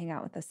can come hang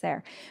out with us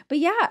there. But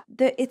yeah,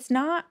 it's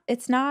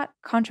not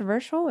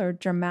controversial or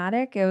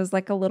dramatic. It was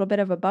like a little bit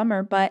of a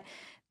bummer, but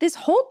this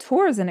whole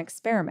tour is an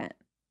experiment.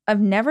 I've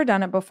never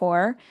done it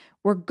before.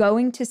 We're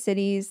going to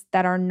cities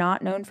that are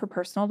not known for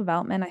personal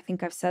development. I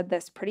think I've said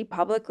this pretty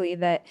publicly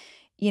that,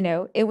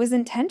 it was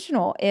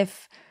intentional.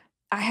 If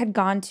I had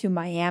gone to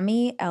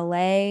Miami,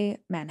 LA,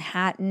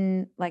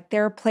 Manhattan, like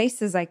there are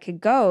places I could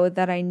go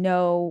that I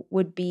know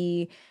would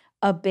be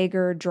a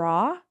bigger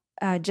draw.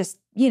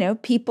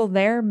 People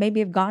there maybe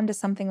have gone to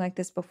something like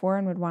this before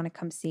and would want to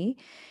come see.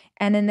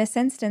 And in this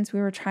instance, we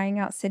were trying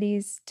out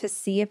cities to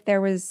see if there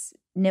was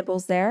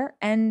nibbles there.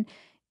 And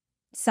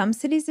some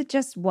cities, it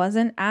just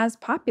wasn't as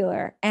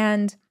popular.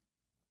 And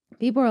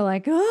people were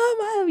like,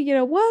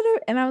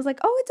 what? And I was like,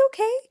 oh, it's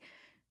okay.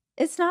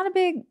 It's not a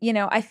big,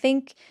 I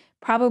think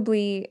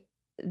probably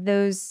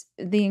the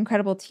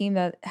incredible team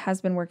that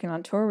has been working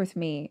on tour with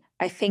me,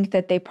 I think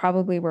that they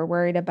probably were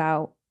worried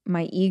about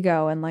my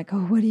ego and like, oh,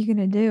 what are you going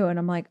to do? And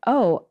I'm like,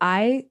 oh,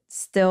 I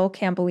still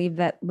can't believe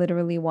that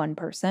literally one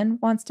person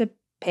wants to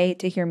pay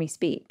to hear me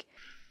speak.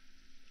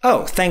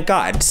 Oh, thank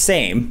God.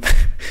 Same.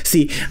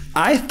 See,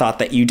 I thought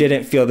that you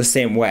didn't feel the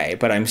same way,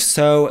 but I'm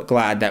so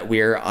glad that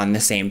we're on the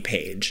same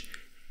page.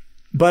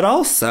 But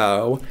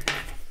also,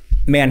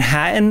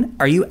 Manhattan,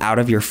 are you out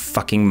of your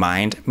fucking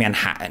mind?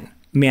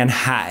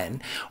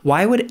 Manhattan.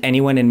 Why would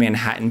anyone in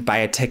Manhattan buy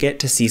a ticket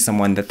to see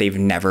someone that they've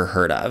never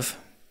heard of?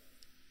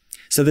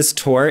 So this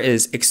tour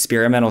is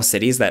experimental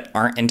cities that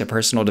aren't into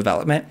personal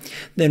development.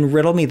 Then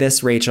riddle me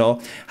this,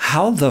 Rachel.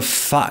 How the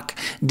fuck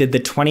did the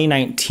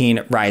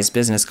 2019 Rise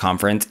Business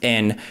Conference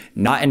in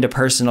not into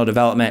personal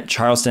development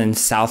Charleston,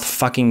 South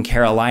fucking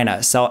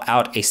Carolina sell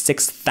out a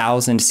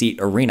 6,000 seat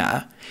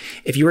arena?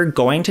 If you were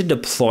going to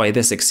deploy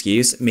this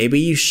excuse, maybe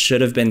you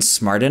should have been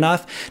smart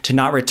enough to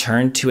not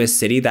return to a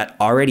city that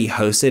already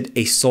hosted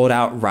a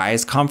sold-out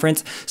Rise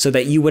conference so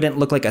that you wouldn't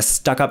look like a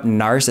stuck-up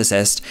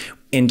narcissist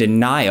in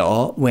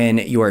denial when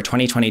your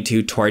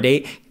 2022 tour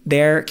date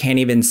there can't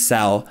even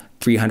sell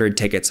 300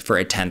 tickets for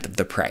a tenth of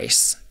the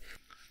price.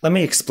 Let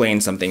me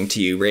explain something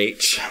to you,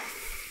 Rach.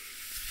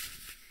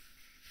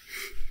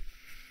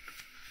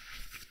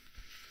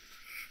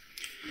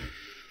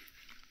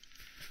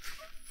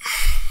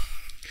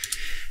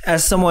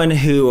 As someone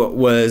who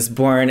was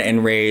born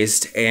and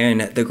raised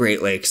in the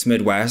Great Lakes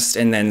Midwest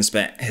and then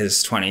spent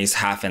his 20s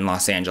half in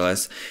Los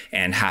Angeles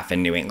and half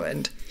in New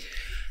England,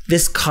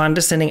 this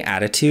condescending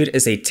attitude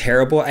is a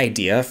terrible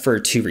idea for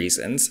two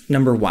reasons.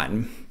 Number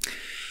one,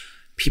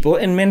 people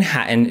in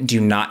Manhattan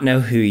do not know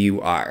who you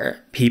are.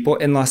 People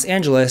in Los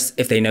Angeles,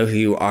 if they know who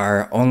you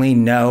are, only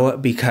know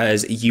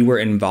because you were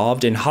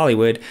involved in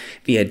Hollywood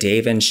via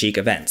Dave and Chic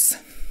events,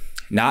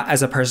 not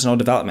as a personal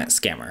development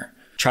scammer.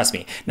 Trust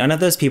me, none of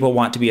those people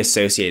want to be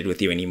associated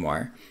with you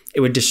anymore. It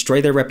would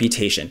destroy their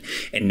reputation,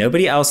 and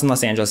nobody else in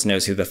Los Angeles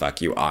knows who the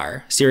fuck you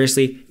are.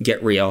 Seriously,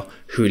 get real.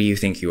 Who do you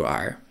think you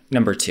are?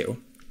 Number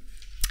two,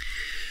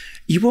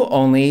 you will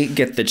only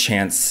get the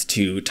chance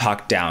to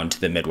talk down to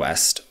the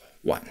Midwest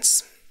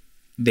once.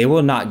 They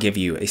will not give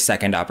you a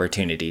second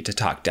opportunity to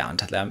talk down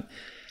to them.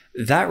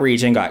 That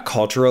region got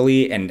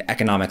culturally and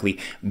economically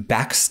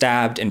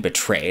backstabbed and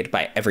betrayed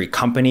by every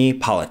company,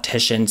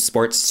 politician,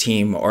 sports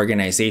team,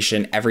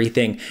 organization,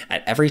 everything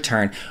at every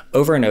turn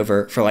over and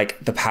over for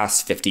like the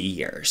past 50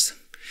 years.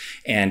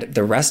 And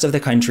the rest of the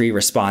country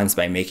responds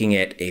by making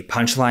it a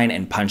punchline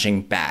and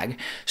punching bag.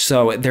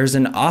 So there's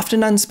an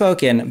often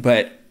unspoken,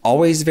 but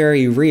always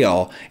very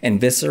real and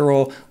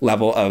visceral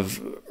level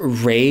of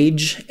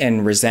rage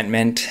and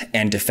resentment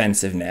and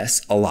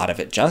defensiveness, a lot of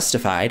it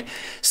justified,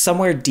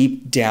 somewhere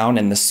deep down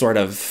in the sort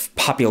of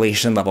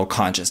population level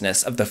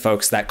consciousness of the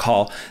folks that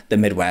call the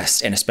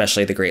Midwest and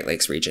especially the Great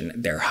Lakes region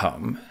their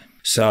home.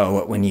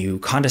 So when you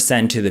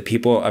condescend to the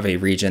people of a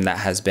region that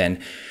has been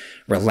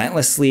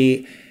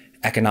relentlessly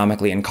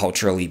economically and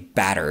culturally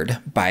battered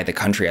by the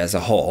country as a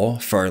whole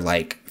for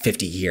like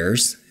 50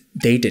 years,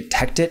 they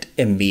detect it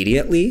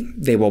immediately.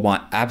 They will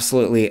want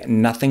absolutely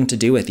nothing to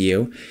do with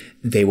you.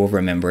 They will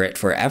remember it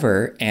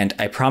forever. And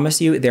I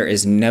promise you, there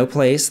is no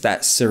place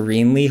that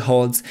serenely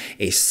holds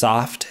a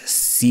soft,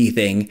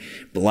 seething,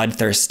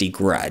 bloodthirsty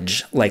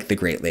grudge like the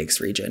Great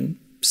Lakes region.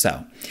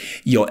 So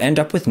you'll end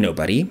up with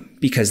nobody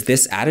because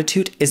this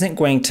attitude isn't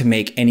going to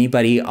make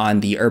anybody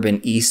on the urban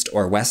East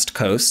or West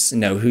coasts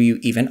know who you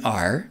even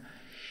are.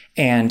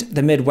 And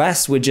the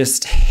Midwest would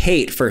just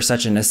hate for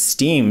such an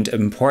esteemed,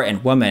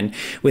 important woman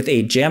with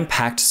a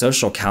jam-packed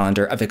social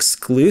calendar of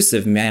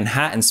exclusive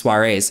Manhattan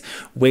soirees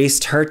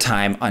waste her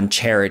time on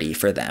charity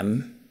for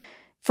them.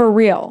 For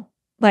real.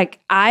 Like,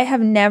 I have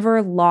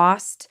never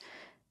lost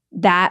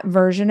that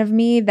version of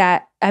me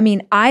that, I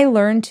mean, I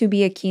learned to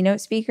be a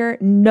keynote speaker.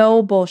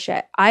 No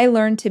bullshit. I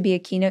learned to be a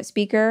keynote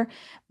speaker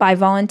by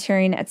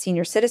volunteering at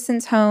senior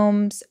citizens'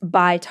 homes,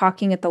 by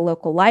talking at the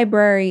local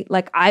library.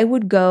 Like, I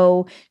would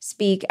go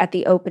speak at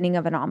the opening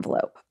of an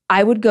envelope.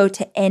 I would go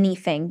to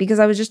anything because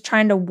I was just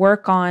trying to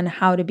work on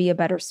how to be a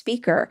better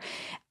speaker.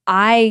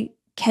 I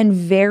can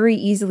very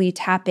easily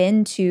tap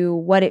into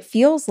what it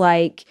feels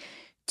like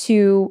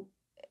to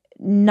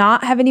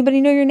not have anybody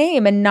know your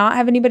name and not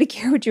have anybody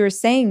care what you were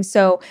saying.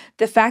 So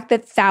the fact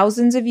that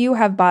thousands of you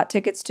have bought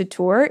tickets to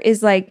tour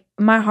is like,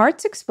 my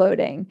heart's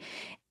exploding.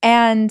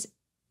 And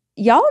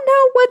y'all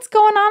know what's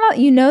going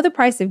on. You know the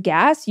price of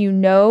gas, you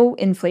know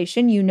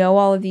inflation, you know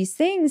all of these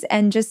things.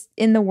 And just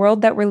in the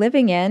world that we're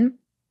living in,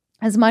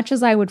 as much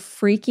as I would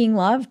freaking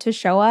love to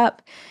show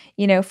up,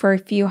 you know, for a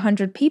few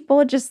hundred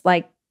people, just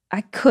like,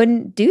 I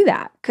couldn't do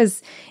that.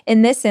 Because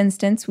in this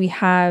instance, we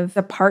have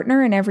a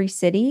partner in every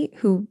city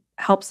who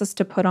helps us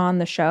to put on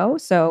the show.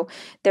 So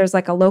there's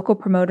like a local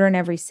promoter in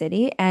every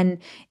city. And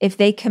if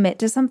they commit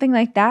to something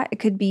like that, it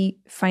could be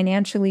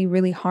financially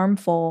really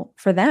harmful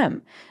for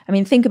them. I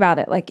mean, think about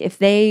it. Like, if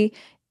they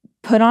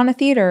put on a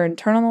theater and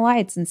turn on the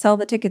lights and sell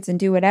the tickets and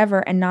do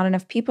whatever, and not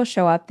enough people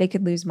show up, they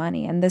could lose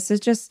money. And this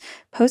is just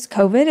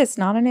post-COVID. It's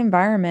not an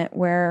environment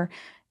where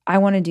I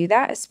want to do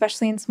that,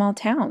 especially in small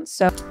towns.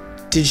 So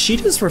did she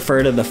just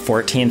refer to the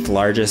 14th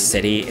largest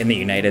city in the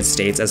United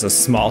States as a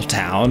small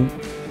town?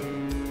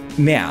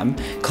 Ma'am,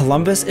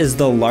 Columbus is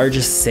the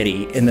largest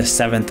city in the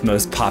 7th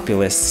most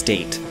populous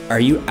state.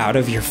 Are you out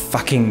of your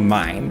fucking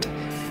mind?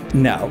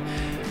 No.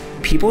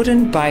 People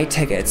didn't buy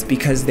tickets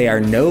because they are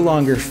no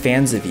longer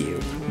fans of you,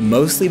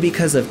 mostly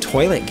because of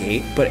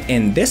Toiletgate, but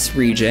in this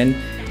region,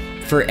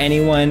 for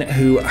anyone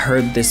who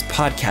heard this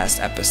podcast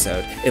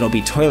episode, it'll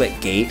be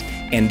Toiletgate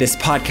in this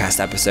podcast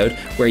episode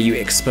where you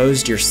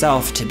exposed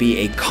yourself to be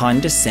a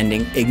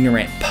condescending,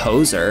 ignorant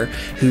poser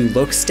who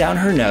looks down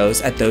her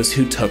nose at those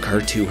who took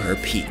her to her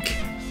peak.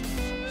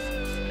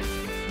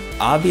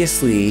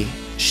 Obviously,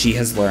 she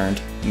has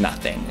learned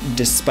nothing,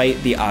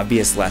 despite the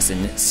obvious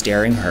lesson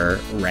staring her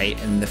right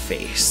in the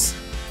face.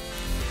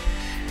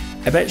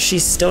 I bet she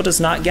still does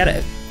not get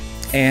it,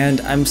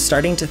 and I'm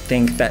starting to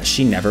think that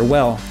she never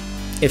will.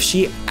 If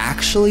she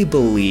actually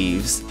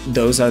believes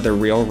those are the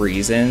real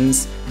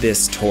reasons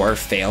this tour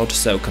failed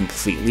so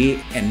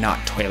completely and not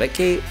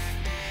Toiletgate,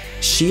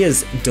 she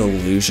is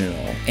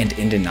delusional and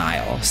in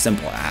denial,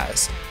 simple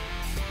as.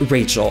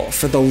 Rachel,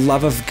 for the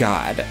love of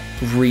God,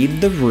 read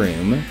the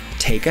room,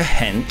 take a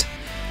hint.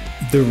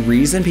 The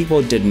reason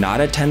people did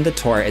not attend the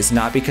tour is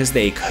not because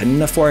they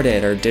couldn't afford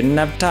it or didn't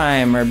have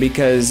time or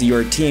because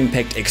your team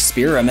picked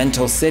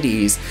experimental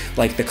cities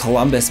like the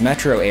Columbus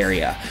metro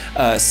area,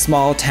 a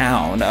small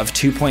town of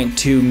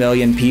 2.2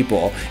 million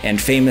people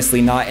and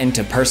famously not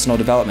into personal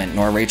development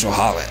nor Rachel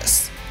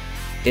Hollis.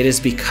 It is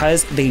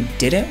because they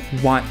didn't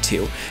want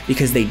to,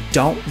 because they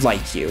don't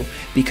like you,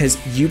 because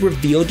you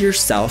revealed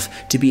yourself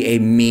to be a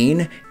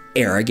mean,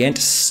 arrogant,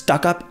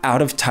 stuck-up,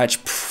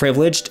 out-of-touch,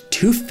 privileged,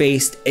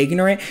 two-faced,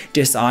 ignorant,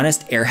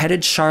 dishonest,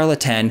 airheaded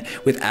charlatan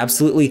with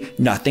absolutely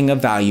nothing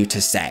of value to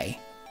say.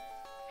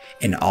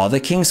 And all the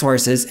king's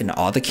horses and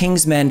all the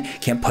king's men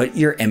can't put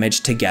your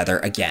image together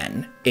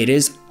again. It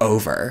is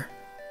over.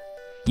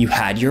 You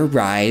had your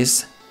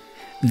rise.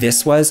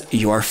 This was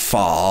your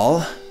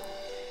fall.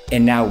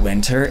 And now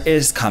winter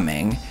is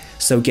coming,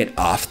 so get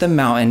off the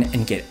mountain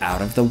and get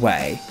out of the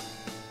way.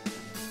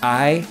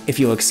 I, if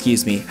you'll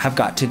excuse me, have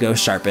got to go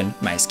sharpen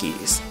my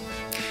skis.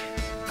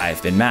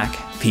 I've been Mac.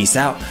 Peace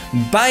out.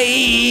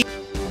 Bye!